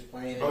characters he was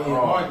playing. Oh, yeah,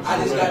 Martin.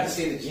 I just got to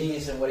see the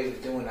genius in what he was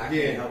doing. I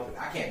Yeah. can't help it.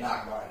 I can't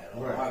knock Martin at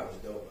all. Right. Martin was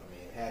dope. I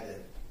mean, it had to.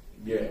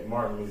 Yeah,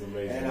 Martin was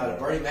amazing. And the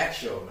Bernie Mac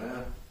show,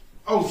 man.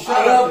 Oh, I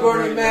shout love out to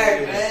Bernie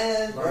Mac,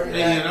 man. Bernie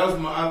Yeah, Mac. that was I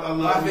My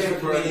love favorite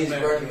comedian is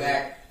Bernie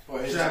Mac. For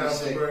his Shout out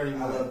to music. Bernie I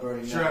Mac. love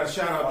Bernie Mac.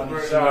 Shout out to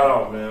Bernie Shout Mac.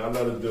 out, man. I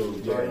love the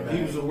dude. Yeah,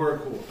 He was a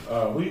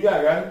workhorse. who you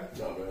got, guy?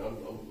 No, man, I'm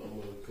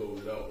gonna close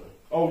it out, man.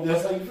 Oh,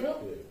 that's how you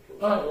feel?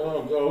 Yeah.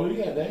 Who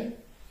you got, Dan?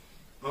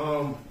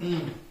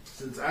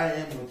 Since I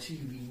am a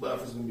TV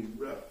buff, it's gonna be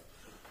rough.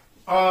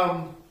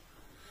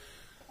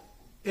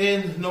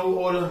 In no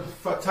order,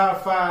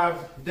 top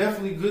 5,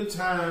 definitely Good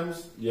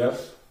Times.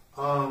 Yes.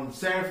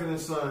 Sanford and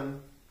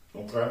Son.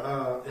 Okay.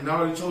 And I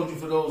already told you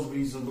for those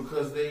reasons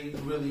because they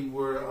really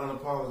were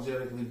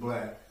unapologetically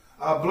black.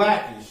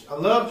 Blackish. I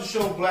love the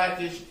show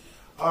Blackish.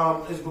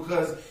 Is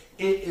because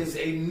it is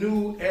a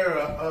new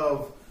era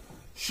of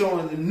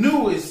showing the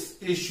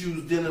newest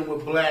issues dealing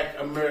with black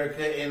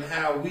America and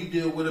how we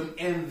deal with them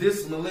in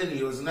this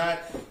millennium. It's not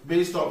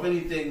based off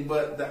anything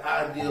but the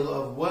ideal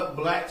of what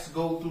blacks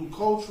go through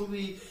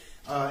culturally,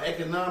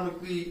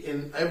 economically,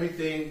 and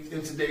everything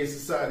in today's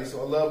society. So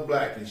I love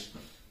Blackish.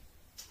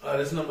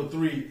 That's number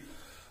 3.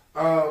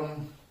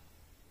 I'm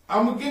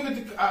going to give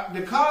it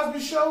the Cosby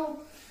Show,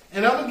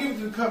 and I'm going to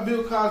give it to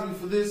Bill Cosby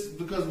for this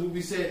because what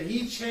we said,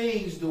 he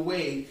changed the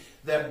way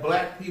that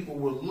black people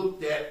were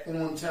looked at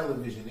on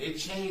television. It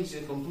changed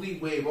in a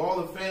complete way.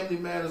 All the Family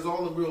Matters,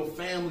 all the real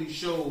family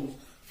shows,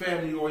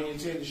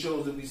 family-oriented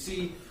shows that we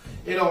see,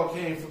 it all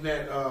came from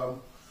that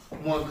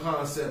one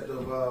concept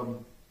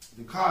of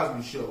the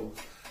Cosby Show.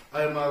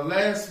 And my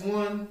last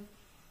one,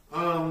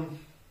 I'm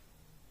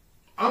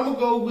going to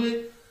go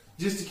with,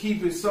 just to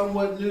keep it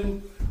somewhat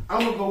new, I'm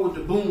going to go with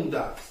the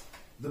Boondocks.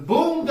 The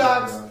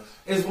Boondocks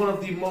is one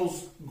of the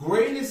most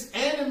greatest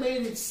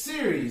animated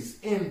series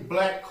in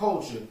black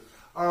culture.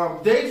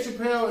 Dave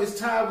Chappelle is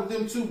tied with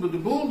them too, but the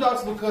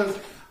Boondocks, because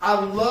I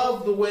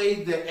love the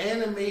way the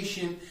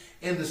animation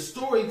and the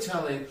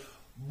storytelling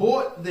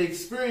brought the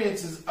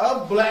experiences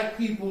of black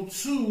people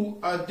to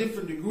a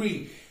different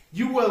degree.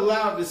 You were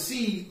allowed to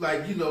see,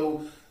 like, you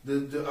know,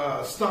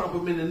 the stomp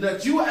them in the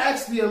nuts. You were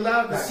actually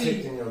allowed to see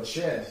kicked in your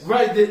chest.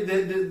 Right,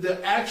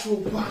 the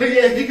actual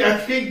yeah, he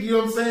got kicked, you know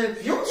what I'm saying?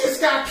 You just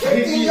got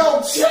kicked in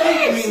your chest.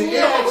 I mean,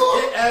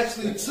 it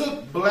actually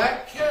took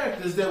black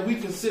characters that we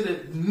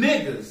considered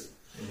niggas,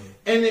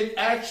 and it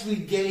actually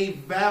gave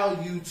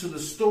value to the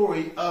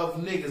story of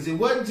niggas. It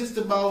wasn't just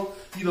about,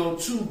 you know,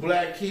 2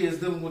 black kids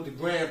dealing with the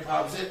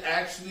grandpops. It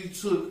actually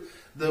took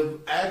the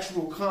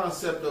actual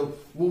concept of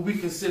what we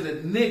consider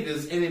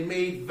niggas, and it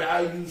made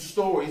value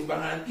stories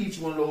behind each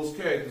one of those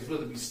characters,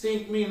 whether it be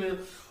Stink Meaner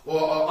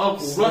or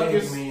Uncle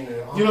Ruckus. You know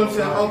what I'm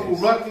saying? Uncle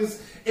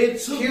Ruckus.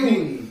 It took Huey. me,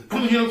 you know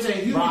what I'm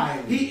saying?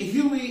 Right.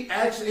 Huey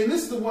actually, and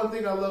this is the one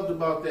thing I loved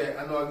about that.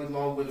 I know I get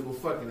long winded, but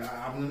fuck it,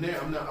 I'm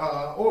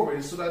not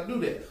orator, so I do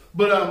that.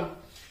 But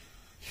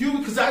Huey,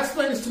 because I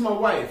explained this to my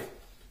wife,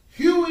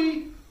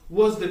 Huey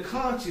was the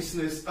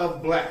consciousness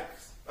of blacks.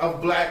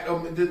 Of black,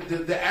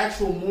 the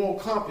actual moral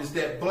compass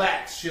that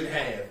blacks should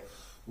have.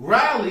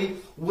 Riley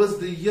was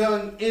the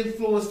young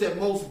influence that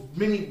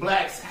many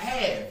blacks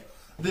have,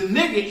 the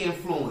nigga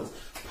influence.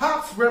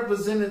 Pops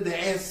represented the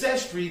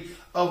ancestry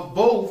of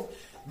both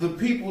the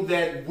people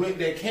that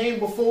came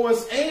before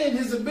us, and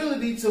his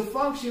ability to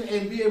function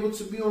and be able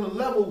to be on a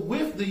level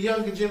with the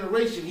younger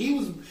generation. He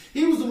was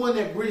the one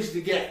that bridged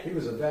the gap. He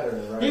was a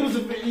veteran, right? He was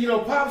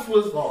Pops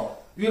was. Oh.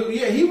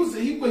 Yeah, he was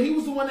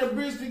the one that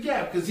bridged the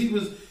gap because he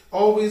was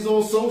always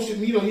on social.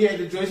 He had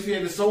the joints. He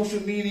had the social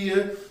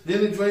media.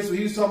 Then the joints where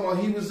he was talking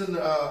about he was in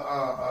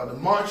the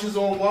marches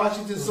on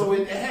Washington. So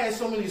it had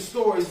so many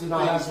stories. And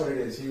things. That's what it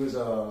is. He was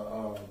a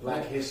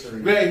Black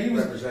history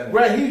representative.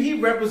 Right, he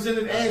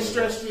represented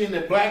ancestry and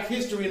the Black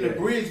history and the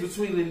bridge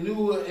between the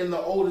newer and the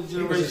older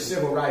generation. He was a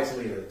civil rights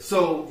leader.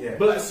 So,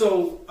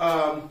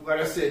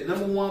 like I said,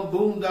 number one,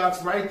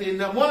 Boondocks right there.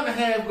 Now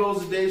 1.5 goes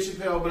to Dave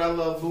Chappelle, but I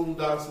love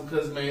Boondocks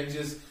because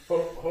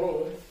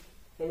hold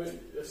on. I mean,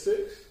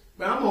 6.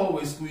 Man, I'm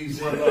always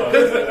squeeze one.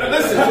 Listen,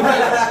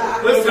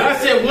 I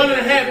said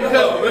 1.5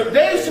 because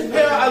Dave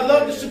Chappelle, I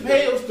love the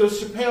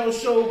Chappelle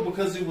show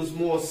because it was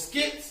more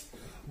skits,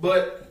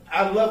 but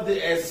I loved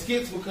it as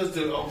skits because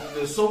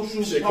the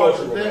social shit part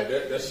cultural, of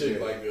that shit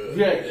like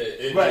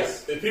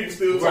right. And people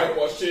still talk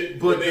about shit,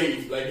 but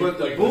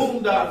the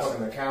Boondocks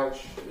on the couch.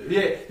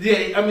 Yeah.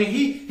 I mean,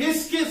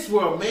 his skits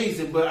were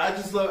amazing, but I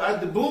just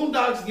love the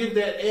Boondocks give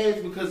that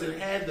edge because it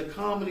had the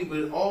comedy, but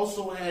it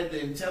also had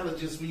the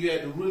intelligence where you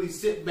had to really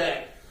sit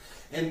back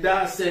and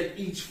dissect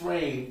each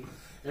frame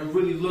and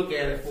really look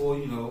at it for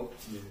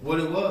what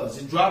it was.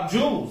 It dropped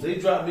jewels.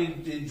 It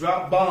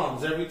dropped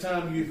bombs every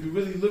time. If you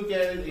really look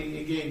at it,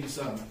 it gave you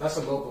something. That's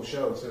a local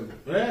show too.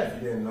 Yeah,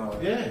 if you didn't know.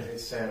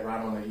 It's set right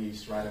on the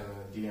east, right in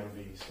the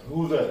DMV. So.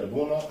 Who's that? The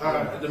Boondocks?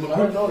 I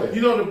don't know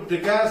that. The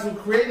guys who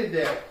created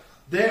that.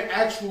 They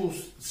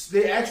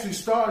actually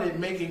started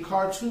making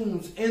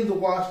cartoons in the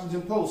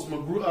Washington Post.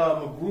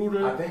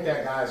 Magruder. I think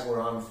that guy's where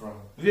I'm from.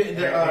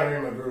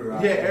 Aaron Magruder.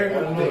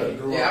 Aaron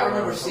Magruder. I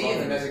remember seeing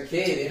them as a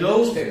kid in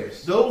those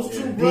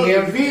two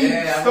brothers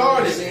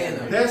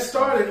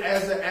started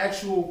as an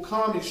actual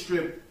comic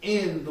strip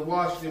in the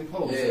Washington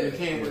Post. And it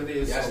became what it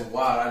is. That's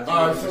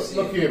wild.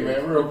 So look here,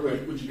 man, real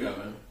quick. What you got,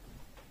 man?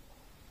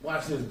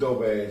 Watch this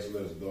dope ass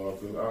list,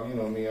 dog. You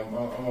know me, I'm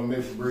a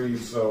mixed breed,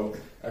 so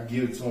I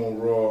give it to him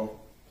raw.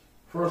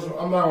 First,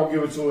 I'm not gonna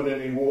give it to it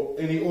in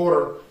any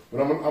order, but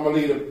I'm gonna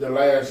leave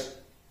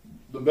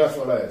the best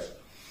for last.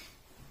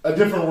 A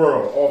Different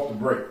World off the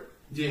break.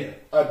 Yeah.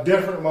 A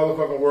Different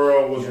Motherfucking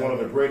World was one of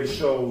the greatest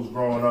shows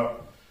growing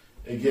up.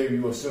 It gave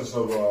you a sense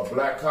of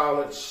black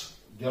college,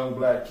 young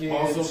black kids.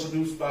 Also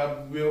produced by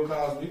Bill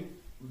Cosby.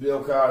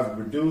 Bill Cosby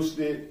produced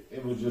it.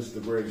 It was just the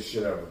greatest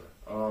shit ever.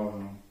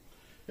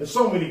 There's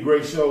so many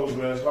great shows,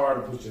 man. It's hard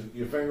to put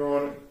your finger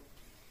on it.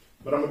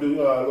 But I'm gonna do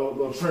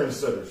little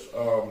trendsetters.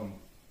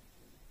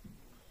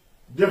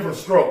 Different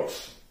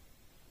Strokes.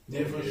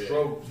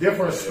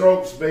 Different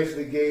Strokes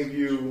basically gave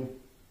you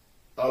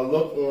a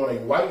look on a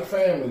white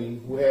family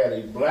who had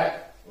a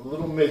black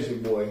little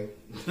midget boy.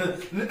 A white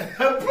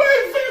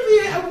family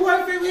had a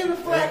black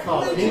midget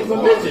boy. He was a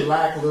midget.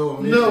 Black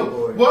little midget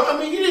boy. Well, I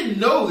mean, you didn't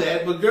know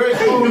that, but Gary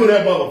Coleman knew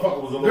that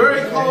motherfucker was a little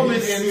Gary Coleman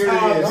and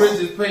Todd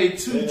Bridges played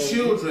two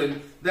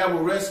children that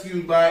were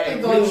rescued by a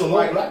rich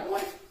white black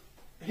boy.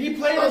 He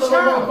played a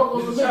child. All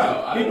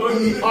right, well,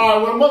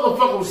 the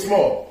motherfucker was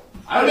small.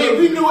 I mean,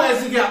 we knew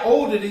as he got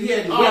older that he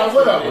had the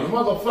whatever. The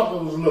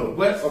motherfucker was little.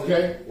 Webster.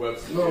 Okay?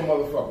 Webster. Little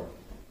motherfucker.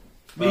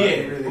 But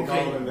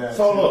okay.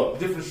 So look,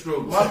 Different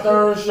Strokes. My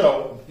third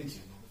show,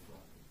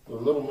 the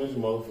little midget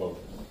motherfucker.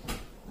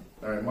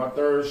 All right, my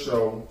third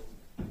show.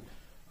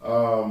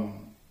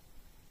 I'm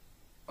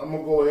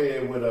gonna go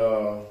ahead with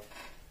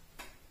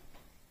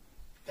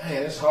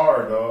Dang, it's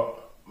hard, dog.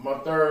 My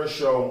third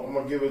show, I'm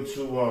gonna give it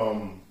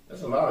to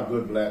there's a lot of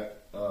good black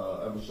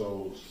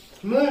episodes.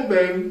 Come on,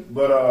 baby.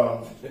 But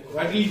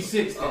I give you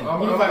 6.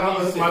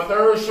 My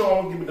third show,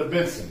 I'm gonna give it to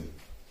Benson.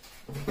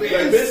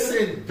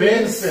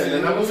 Benson.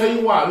 And I'm gonna tell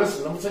you why.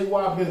 Listen, I'm gonna tell you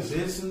why Benson.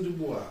 Benson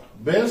Dubois.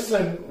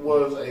 Benson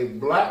was a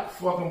black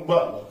fucking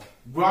butler.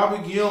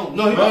 Robert Guillaume.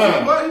 No, he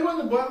wasn't a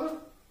butler.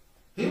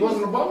 He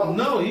wasn't a butler?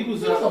 No, he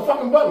was a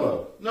fucking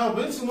butler. No,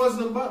 Benson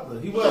wasn't a butler.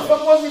 He was. What the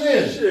fuck was he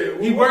then?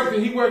 Shit, he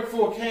worked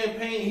for a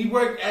campaign. He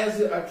worked as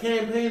a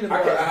campaign for the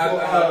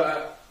governor.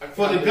 I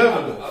thought he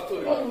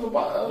was a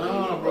butler.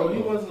 No, bro,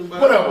 he wasn't a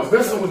butler. Whatever.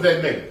 Benson was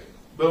that nigga.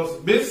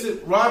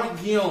 Robert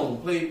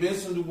Guillaume played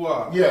Benson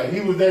Dubois. Yeah, he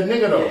was that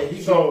nigga though.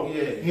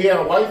 He had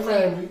a white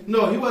family.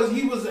 No, he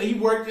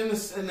worked in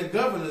the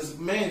governor's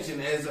mansion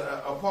as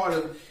a part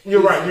of.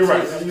 You're right. You're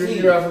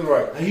absolutely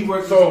right. And he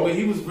worked. So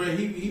he was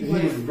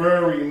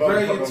very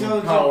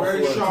intelligent,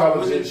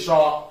 powerful, very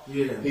sharp.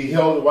 Yeah, he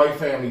held the white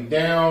family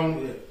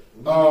down. Yeah.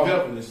 The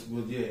governors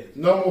was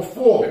Number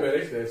 4. Hey man,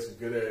 they had some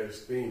good ass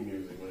theme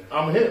music, man.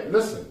 I'm hit.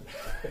 Listen,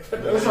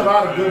 there's a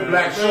lot of good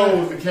black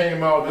shows that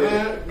came out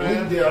there.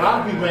 A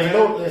lot of people ain't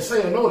know. They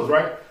say notice,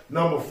 right?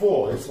 Number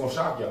 4. It's gonna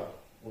shock y'all.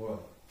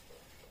 What?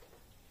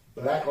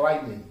 Black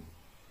Lightning.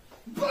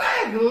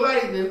 Black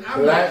Lightning.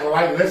 Black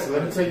Lightning. Listen,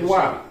 let me tell you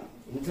why.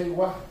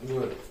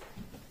 What?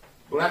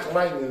 Black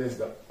Lightning is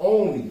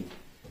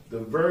the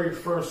very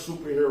first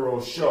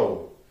superhero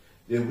show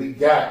that we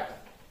got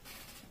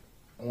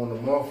on the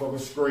motherfucking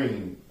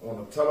screen, on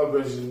the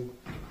television,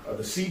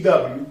 the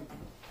CW,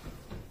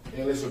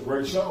 and it's a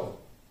great show.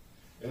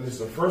 And it's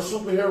the first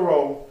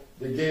superhero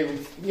that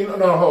gave, you know,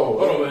 no,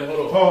 hold on, man, hold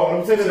on. Hold on,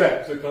 let me tell you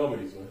that. It's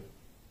comedies, man.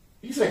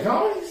 You said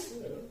comedies?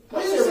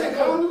 I said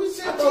comedies.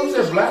 I thought you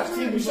said black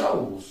TV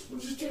shows.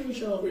 Which is TV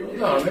shows?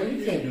 No, man,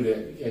 you can't do that.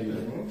 You can't do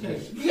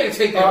that. You can't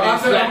take that.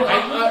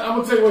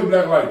 I'm gonna take away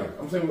Black Lightning.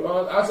 I'll take away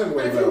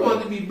Black If you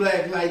want to be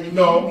Black Lightning,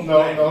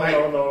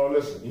 no.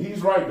 Listen,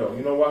 he's right though.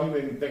 You know why? He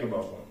made me think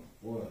about something.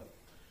 What?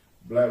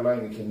 Black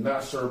Lightning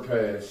cannot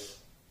surpass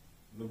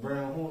the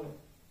Brown Hornet.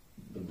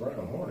 The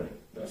Brown Hornet.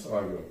 That's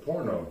like a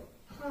porno.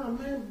 Oh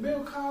man,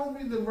 Bill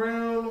Cosby, the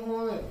Brown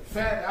Hornet,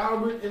 Fat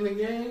Albert in the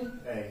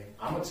game. Hey,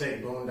 I'm gonna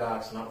take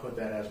Boondocks and I'll put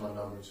that as my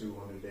number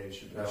 2 on the Dave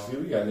Chappelle. See,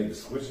 we got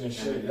niggas switching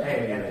shit.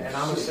 And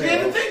I'm gonna say,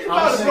 yeah, think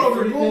about it,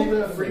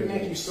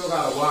 Freaknik, you still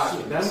gotta watch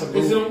it. That's a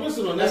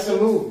movie. That's a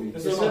movie.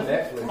 It's on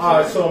Netflix. All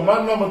right, so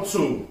my number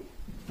 2.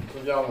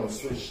 Cause y'all want to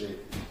switch shit.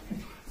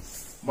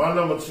 My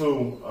number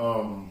 2.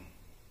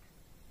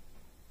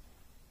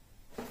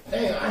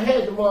 Hey, I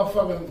had the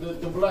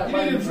motherfucking the Black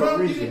Lightning for a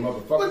reason,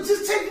 motherfucker. But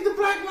just take it to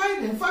Black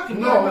Lightning, fucking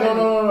no, Black Lightning.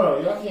 No.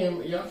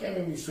 Y'all can't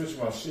make me switch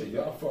my shit.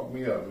 Y'all fuck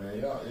me up,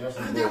 man. Y'all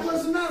some that bullshit.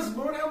 wasn't us,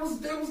 bro. That was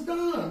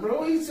done,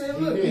 bro. He said,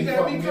 look, he you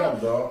gotta be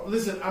up, dog.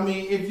 Listen, I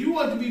mean, if you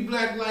want to be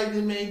Black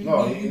Lightning, man, you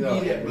be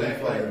that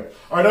Black Lightning.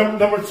 All right,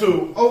 number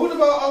 2. Oh, what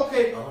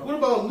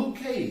about Luke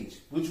Cage?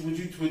 Would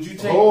you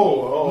take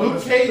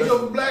Luke Cage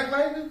over Black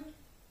Lightning?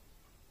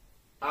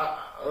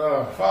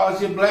 As far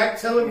as your black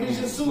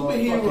television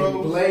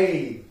superhero,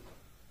 Blade.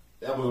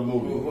 That was a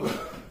movie.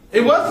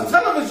 It was a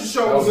television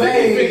show.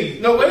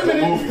 Blade. No, wait a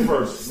minute. Movie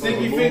first.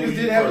 Sticky Fingers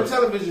did have a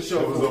television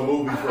show. It was a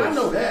movie first. I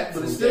know that,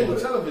 but it's still a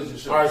television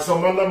show. All right, so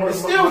my number. It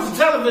still was a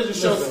television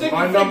show. Listen, Sticky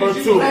my Fingers, number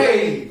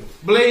you 2.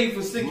 Blade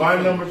for Sticky My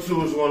Fingers. number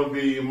 2 is going to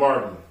be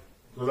Martin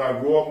because I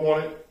grew up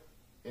on it,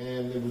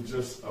 and it was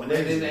just. But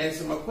that didn't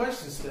answer my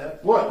question,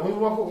 Steph. What? Are you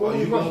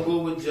going to go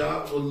with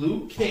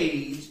Luke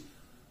Cage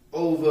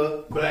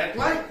over Black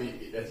Lightning?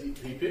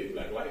 He picked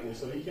Black Lightning,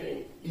 so he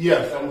can't.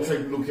 Yes, I'm going to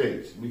take Luke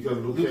Cage because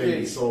Luke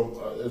Cage is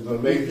it's an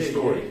amazing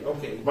story.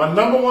 Okay. My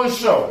number 1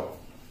 show,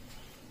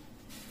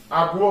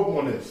 I grew up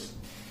on this.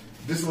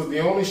 This was the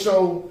only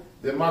show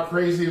that my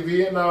crazy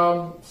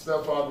Vietnam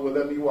stepfather would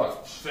let me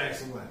watch.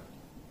 Facts and Life.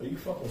 Are you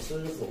fucking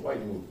serious? It's a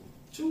white movie.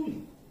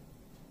 Tootie.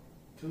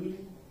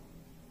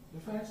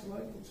 The Facts and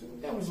Life of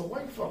Tootie. That was a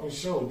white fucking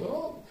show,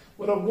 dog.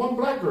 With one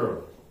black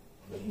girl.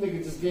 This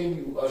nigga just gave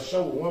me a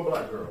show with one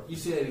black girl. You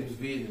said he was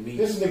Vietnamese.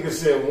 This nigga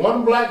said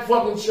one black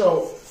fucking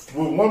show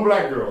with one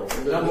black girl.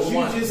 Number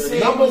one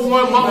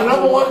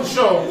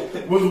show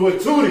was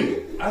with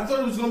Tootie. I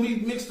thought it was gonna be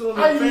mixed on.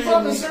 Are you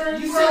fucking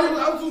serious? You said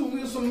I was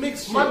doing some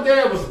mixed shit. My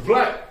dad was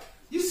black.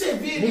 You said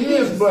Vietnamese. He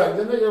is black.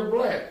 The nigga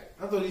black.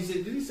 I thought he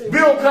said. Did he say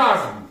Bill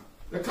Cosby?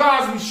 The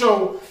Cosby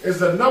Show is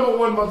the number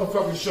 1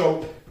 motherfucking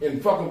show in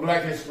fucking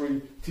Black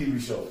History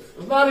TV shows.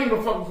 It's not even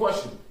a fucking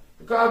question.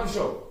 The Cosby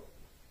Show.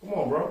 Come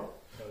on, bro.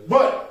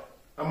 But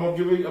I'm gonna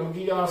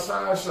give y'all a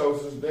side show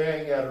since they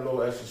ain't got a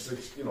little extra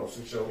 6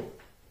 shows.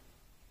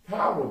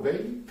 Power,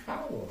 baby,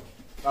 Power.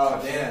 Oh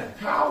damn!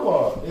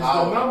 Power is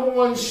the number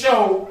 1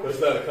 show. But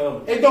it's not a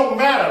comedy. It don't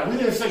matter. We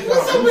didn't say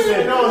comedy. We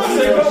said comedy.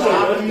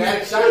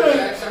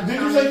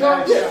 Did you say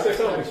comedy? Yeah, I said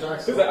comedy.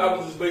 Because I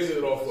was just basing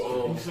it off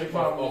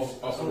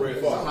off some Red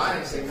Fox. I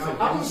didn't say comedy.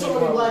 How come so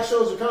many black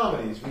shows are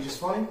comedies? We just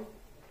funny?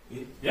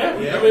 Yeah, I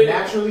mean,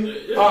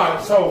 naturally. Yeah. All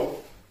right,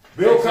 so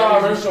Bill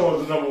Cosby Show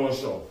is the number 1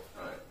 show.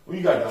 What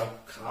you got now?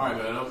 All right,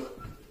 man.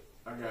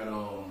 I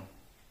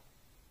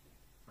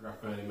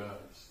got Family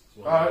Matters.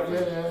 All right, yeah.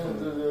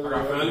 I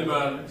got Family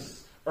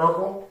Matters.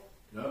 Urkel.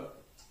 Yep.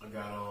 I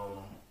got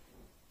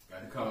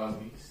the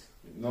Cosby's.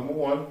 Number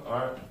 1. All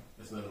right.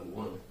 That's not number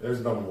 1.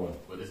 There's number 1.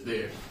 But it's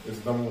there.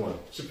 It's number 1.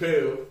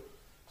 Chappelle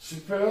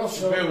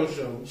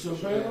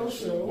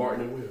Show.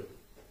 Martin and Will.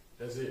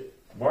 That's it.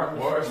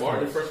 Martin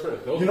and Fresh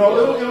Prince. You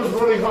know, it was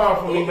really hard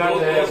for me not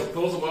to have.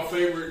 Those are my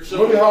favorite shows.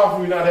 Really hard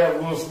for me not to have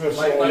Will Smith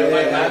show.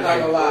 I'm not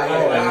gonna lie.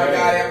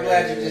 I'm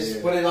glad you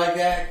just put it like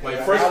that.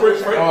 Like Fresh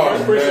Prince and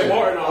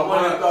Martin. I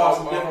want to throw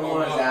some different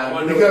ones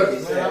out.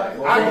 Because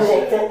I grew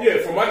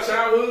up from my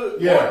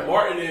childhood.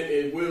 Martin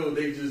and Will,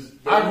 they just.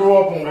 I grew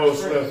up on Will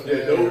Smith.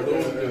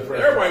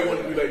 Everybody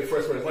wanted to be like the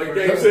Fresh Prince. Like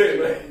Dave said,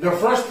 man. The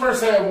Fresh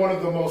Prince had one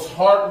of the most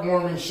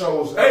heartwarming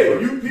shows ever.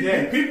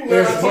 Hey, people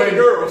let us play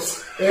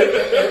girls.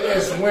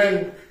 It's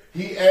when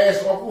he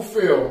asked Uncle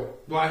Phil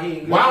why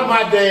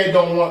my dad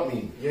don't want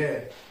me. Yeah.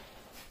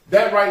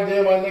 That right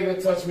there, my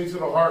nigga, touched me to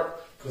the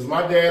heart because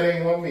my dad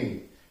ain't want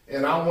me.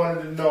 And I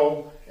wanted to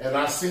know, and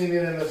I seen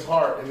it in his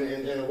heart and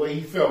in the way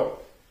he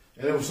felt.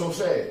 And it was so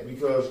sad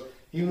because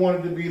he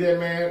wanted to be that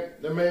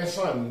man's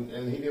son,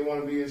 and he didn't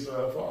want to be his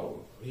father.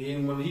 He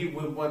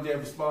wouldn't want that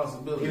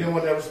responsibility. He didn't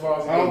want that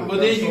responsibility. But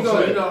there you go.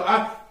 Sad. You know,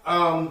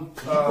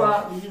 Did you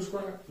cry? Did you just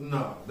cry?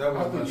 No, that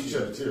was. I think you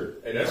shed a tear.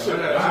 Hey,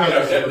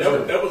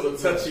 that was a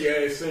touchy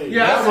ass scene.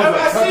 Yeah,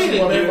 I seen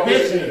it,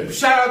 man.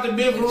 Shout out to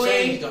Ben Vereen.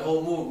 Changed the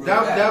whole mood.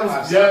 That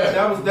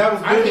was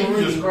Ben I think you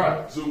just Vereen.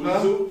 cried.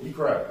 Zoobly Zoo? You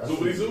cried.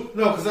 Zoobly Zoo?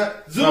 No, because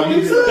No, you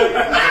Zoobly Zoo.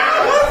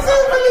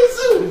 Zoobly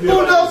Zoo.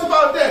 Who knows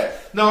about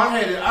that? No, I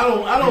had it.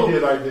 I don't. You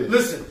did like this.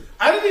 Listen,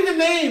 I didn't even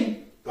name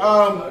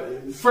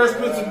Fresh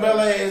Prince of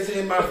Bel-Air is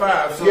in my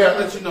 5. So I'll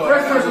let you know.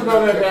 Fresh Prince of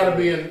Bel-Air gotta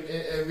be in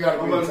the top.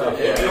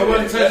 I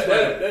wouldn't touch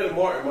that.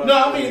 No,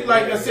 I mean,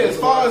 like I said, as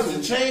far as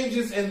the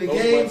changes in the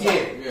game,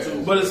 yeah.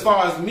 But as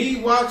far as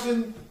me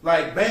watching,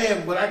 like,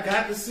 bam, what I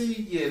got to see,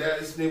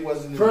 it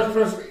wasn't. Fresh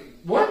Prince,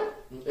 what?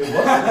 It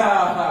wasn't.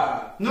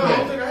 No, I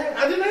don't think I had.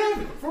 I didn't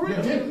have it for real.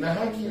 You didn't. Now,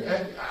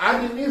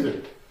 I didn't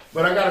either.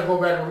 But I gotta go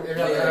back and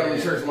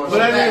research myself. But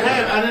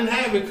I didn't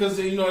have it because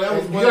that was. You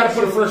gotta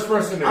put the Fresh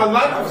Prince in there. I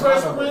like the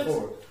Fresh Prince.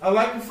 I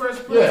like the Fresh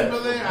Prince of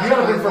Bel-Air. You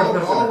gotta put the Fresh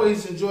Prince. I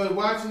always enjoyed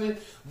watching it,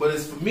 but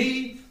it's for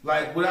me,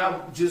 like,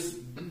 without just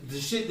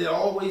the shit that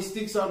always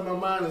sticks out in my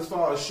mind as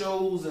far as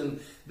shows and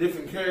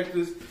different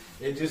characters.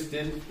 It just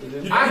didn't.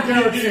 I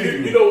guarantee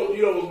you.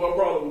 You know what's my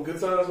problem with Good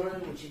Times,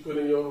 man? What you put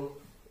in your.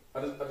 I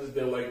just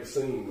didn't like the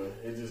scene, man.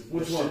 It just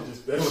which one?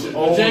 That shit.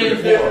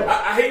 James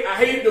I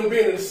hate them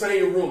being in the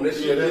same room. That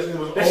shit. It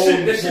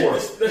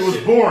was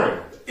boring.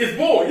 It's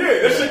boring.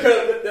 Yeah, that shit.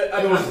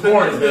 It was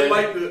boring. I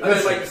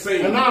didn't like the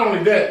scene. And not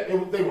only that,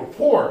 they were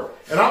poor,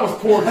 and I was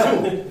poor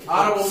too.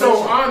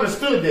 So I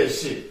understood that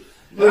shit.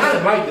 I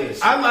didn't like that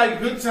shit. I like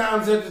Good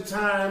Times at the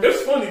time.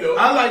 It's funny though.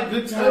 I like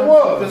Good Times. It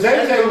was.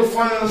 JJ was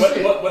fine.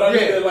 But I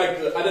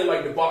didn't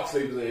like the box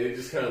they was in. It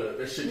just kind of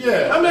that shit.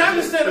 Yeah. I mean, I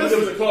understand.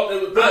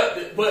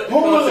 But who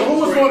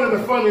was one of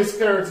the funniest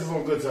characters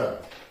on Good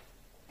Times?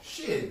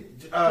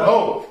 Shit.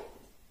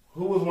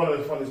 Who was one of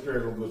the funniest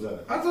characters on Good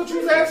Times? I thought you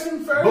was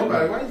asking for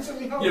everybody. Why you tell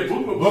me how? Yeah,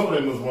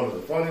 Brooklyn was one of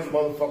the funniest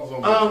motherfuckers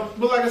on Good Times.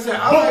 But like I said,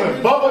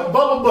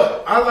 Bubba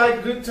Butt. I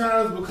like Good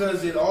Times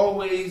because it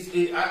always.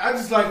 I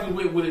just like the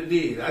way what it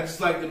did. I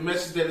just like the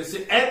message that it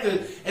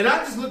said and I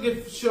just look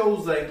at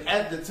shows like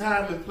at the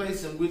time and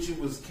place in which it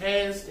was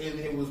cast and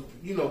it was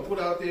put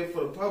out there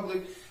for the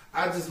public.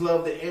 I just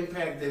love the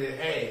impact that it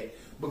had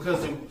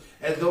because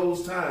at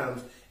those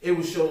times. It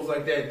was shows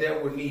like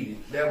that were needed.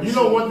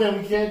 One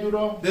thing we can't do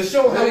though? The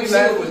show Living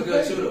Single was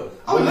good too though.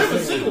 Oh, Living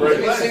Single was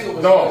a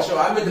good show.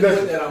 I meant to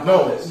put that on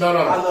my list. No.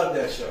 I love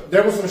that show.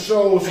 There were some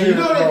shows here.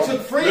 They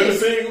took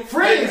Friends.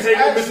 Friends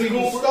actually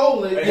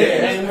stole it.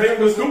 And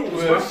Mr. Cooper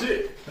was my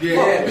shit.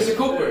 Yeah, Mr.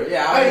 Cooper.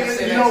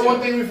 Yeah,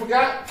 one thing we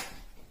forgot?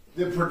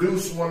 They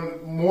produced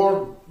one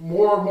more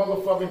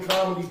motherfucking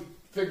comedy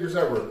figures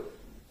ever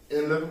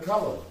in Living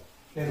Color.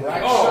 Man,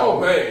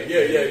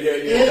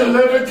 yeah. In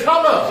Living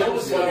Color.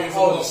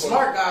 The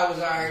smart guy was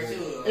alright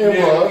too.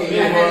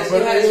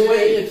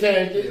 It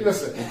can't.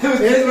 Listen,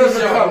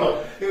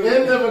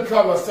 In Living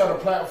Color set a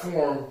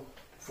platform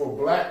for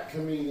black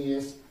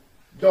comedians.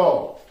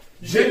 Dog.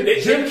 Jim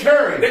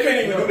Carrey. They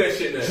can't even do that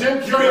shit now. Jim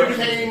Carrey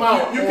came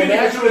out on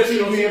national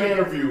TV in an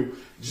interview.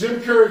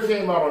 Jim Carrey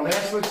came out on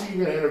national TV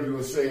in an interview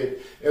and said,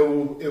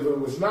 if it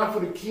was not for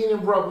the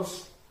Keenan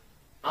brothers,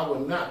 I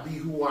would not be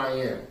who I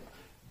am.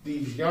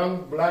 These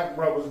young black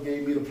brothers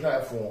gave me the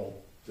platform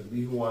to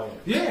be who I am.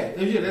 Yeah,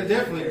 that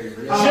definitely.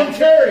 Jim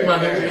Carrey, my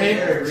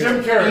nigga.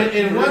 Jim Carrey.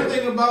 And one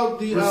thing about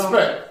the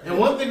respect. And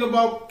one thing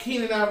about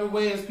Keenan Ivory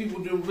Wayans, people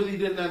really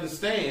didn't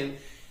understand.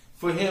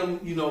 For him,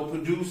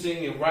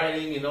 producing and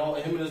writing and all,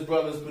 him and his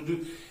brothers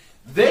produce.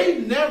 They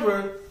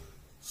never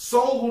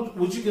sold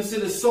what you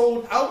consider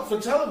sold out for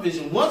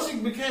television. Once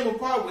it became a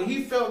part where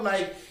he felt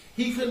like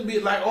he couldn't be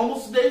like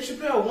almost Dave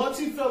Chappelle. Once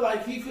he felt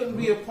like he couldn't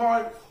be a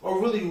part or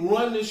really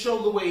run the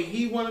show the way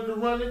he wanted to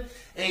run it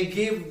and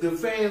give the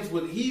fans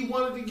what he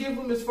wanted to give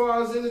them as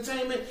far as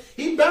entertainment,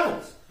 he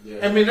bounced.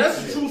 Yeah. I mean, that's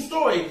a true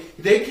story.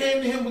 They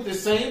came to him with the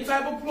same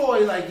type of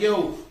ploy, like,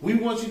 yo, we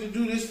want you to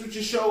do this with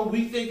your show.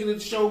 We thinking that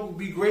the show would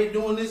be great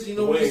doing this. You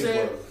know what he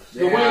said?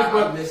 The Wayans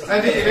brothers.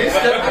 And they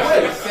stepped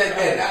away.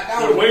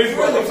 The Wayans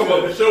brothers talking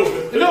about the show.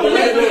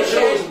 The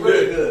show was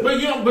really good.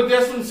 But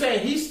that's what I'm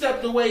saying. He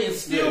stepped away and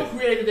still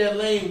created that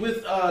lane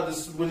with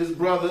his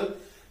brother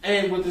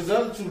and with his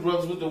other two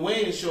brothers with the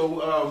Wayans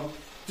show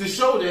to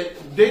show that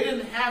they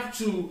didn't have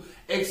to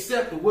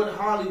accept what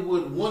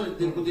Hollywood wanted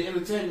them, what the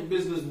entertainment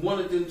business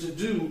wanted them to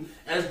do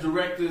as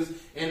directors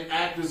and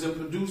actors and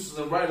producers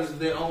and writers of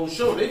their own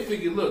show. They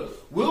figured,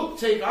 look, we'll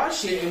take our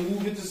shit and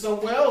move it to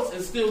somewhere else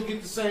and still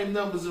get the same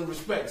numbers and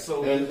respect.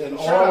 So, and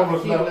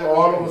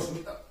all of us,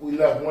 we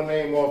left one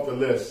name off the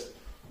list,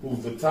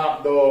 who's the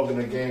top dog in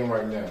the game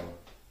right now.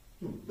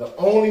 The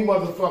only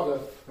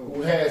motherfucker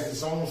who has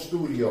his own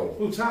studio.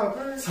 Who, Tyler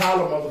Perry?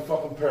 Tyler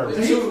motherfucking Perry.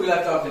 The two we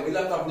left off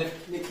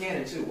Nick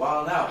Cannon too.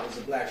 Wild 'N Out is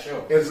a black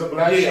show. It's a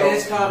black show.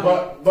 It's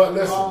comedy. But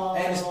listen.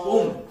 And it's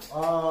booming.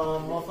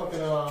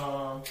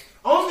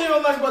 Only thing I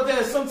like about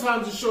that is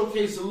sometimes it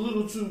showcases a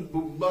little too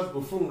much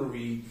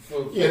buffoonery.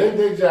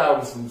 They job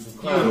with some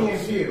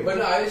clowns. But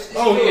no, it's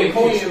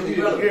culturally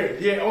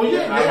relevant. Yeah. Oh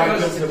yeah. I like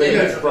them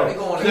today. I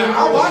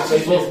watch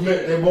it.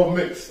 They both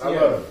mixed. I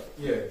love them.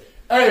 Yeah.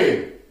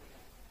 Hey.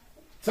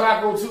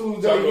 Taco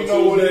Tuesday, you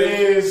know what it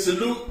is.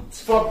 Salute.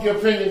 Fuck your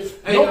opinion.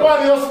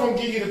 Nobody else gonna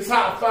give you the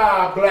top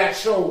 5 black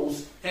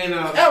shows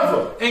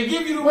ever. And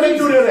give you the what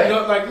reason. They do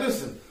that? Like,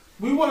 listen,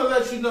 we want to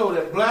let you know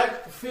that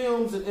black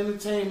films and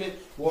entertainment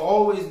will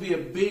always be a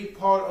big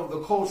part of the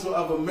culture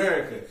of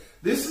America.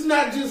 This is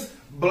not just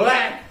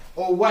black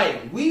or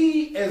white.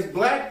 We, as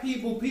black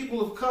people,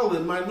 people of color,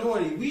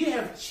 minority, we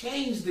have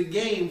changed the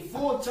game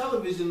for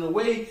television, the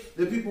way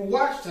that people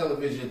watch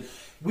television.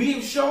 We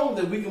have shown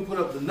that we can put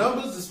up the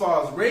numbers as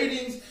far as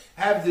ratings,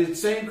 have the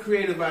same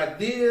creative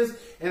ideas,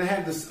 and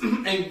have this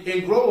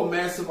and grow a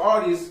massive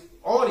audience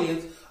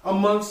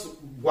amongst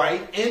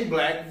white and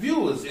black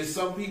viewers. It's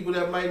some people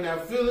that might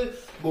not feel it,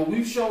 but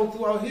we've shown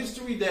throughout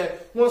history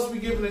that once we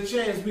give it a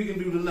chance, we can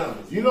do the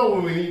numbers. You know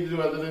what we need to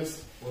do after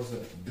this? What's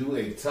that? Do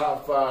a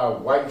top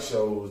 5 white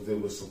shows that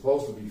was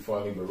supposed to be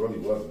funny but really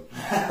wasn't.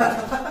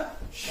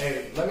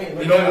 Hey, let me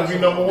You know what we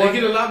number one? They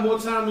get a lot more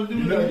time to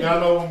do that. Y'all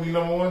know what we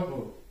number one?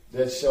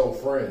 That show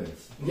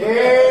Friends. Yeah.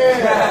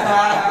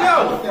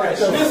 Yo, Get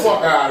the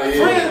fuck out of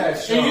here.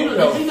 Friends, and you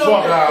know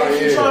Fuck out of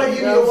here. Trying to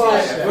give you a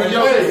watch.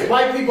 Hey,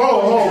 White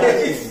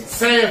people.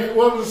 Sam,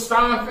 what was it,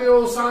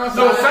 Steinfeld? No,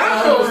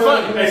 Seinfeld was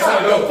funny. Hey,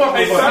 Seinfeld.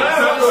 Hey,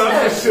 Seinfeld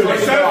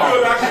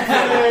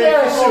actually.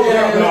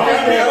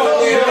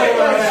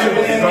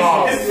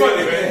 It's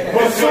funny,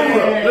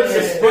 man.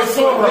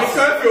 Basura.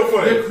 Seinfeld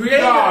funny. The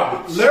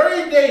creator,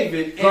 Larry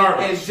David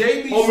and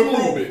J.B. Home Smoot.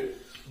 Improvement.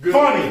 Good.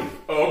 Funny.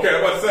 Oh, okay,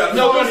 I'm about to say.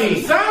 No, Funny.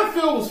 listen,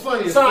 Seinfeld was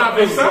funny. Seinfeld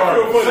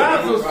was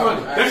Seinfeld was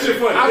funny. That shit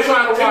funny. I'm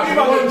trying to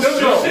watch one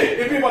show.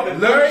 It be about the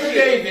Larry shit.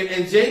 David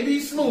and J.B.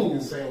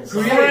 Smoot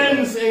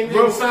Friends and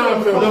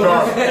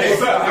Seinfeld. Hey,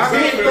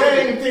 Big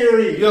Bang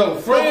Theory. Yo,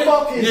 Friends.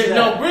 fuck is that?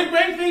 No, Big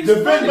Bang Theory. The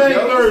Big Bang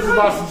Theory is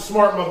about some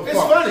smart motherfuckers. It's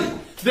funny.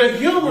 The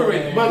humor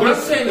in it. But What I'm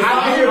listen, saying is,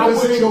 I hear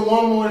Bazinga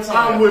one more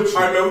time. I'm with you.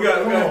 All right, man, we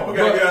gotta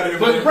get out of here.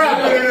 but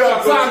Wrapping it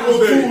up, Taco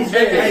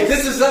Tuesday. Hey,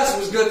 This Is Us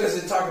was good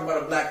because it talked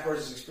about a black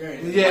person's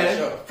experience. It's Yeah. my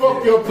show.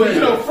 Fuck your but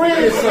you know,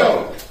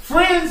 opinion.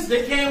 Friends,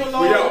 they came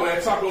along. We out,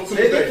 man. Taco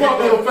Tuesday. They fuck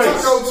your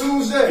face. Taco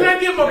Tuesday. Can I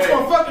get my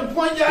fucking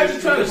point? Y'all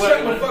just trying to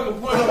shut my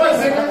fucking point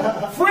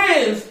up.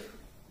 Friends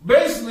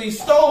basically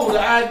stole the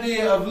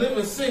idea of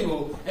living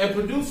single, and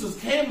producers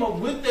came up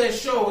with that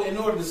show in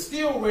order to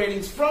steal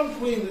ratings from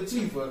Queen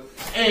Latifah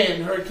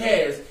and her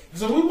cast.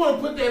 So we want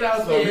to put that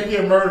out So if there. you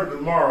get murdered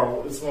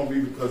tomorrow, it's gonna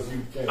be because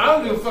you can't. I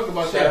don't give a fuck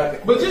about Shout out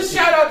that. to But just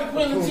shout out to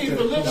Queen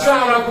Latifah. Live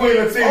Shout out Queen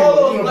Latifah. all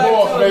those You the black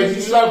boss,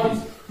 baby. television Love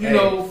you. You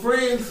know,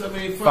 Friends. I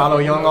mean, Follow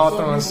fuck, Young you know, Arthur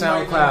some on people might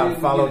not be SoundCloud. able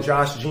to Follow get it.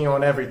 Josh G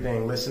on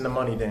everything. Listen to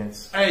Money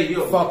Dance. Hey,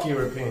 yo. Fuck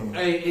your opinion.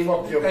 Hey, and,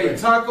 Fuck your hey,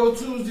 face. Taco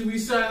Tuesday, we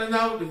signing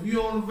out. If you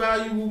don't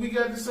value what we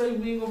got to say,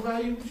 we ain't gonna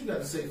value what you got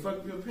to say.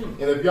 Fuck your opinion.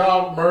 And if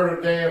y'all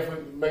murder Dan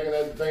for making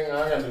that thing,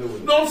 I got to do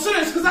with it. No, I'm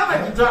serious, because I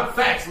like to drop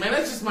facts, man.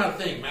 That's just my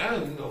thing, man. I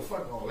don't even know,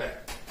 fuck all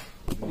that.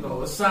 You know,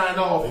 let's sign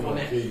off on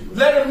that.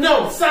 Let them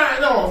know,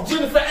 sign off.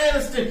 Jennifer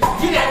Aniston,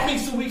 get at me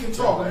so we can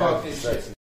talk about this shit.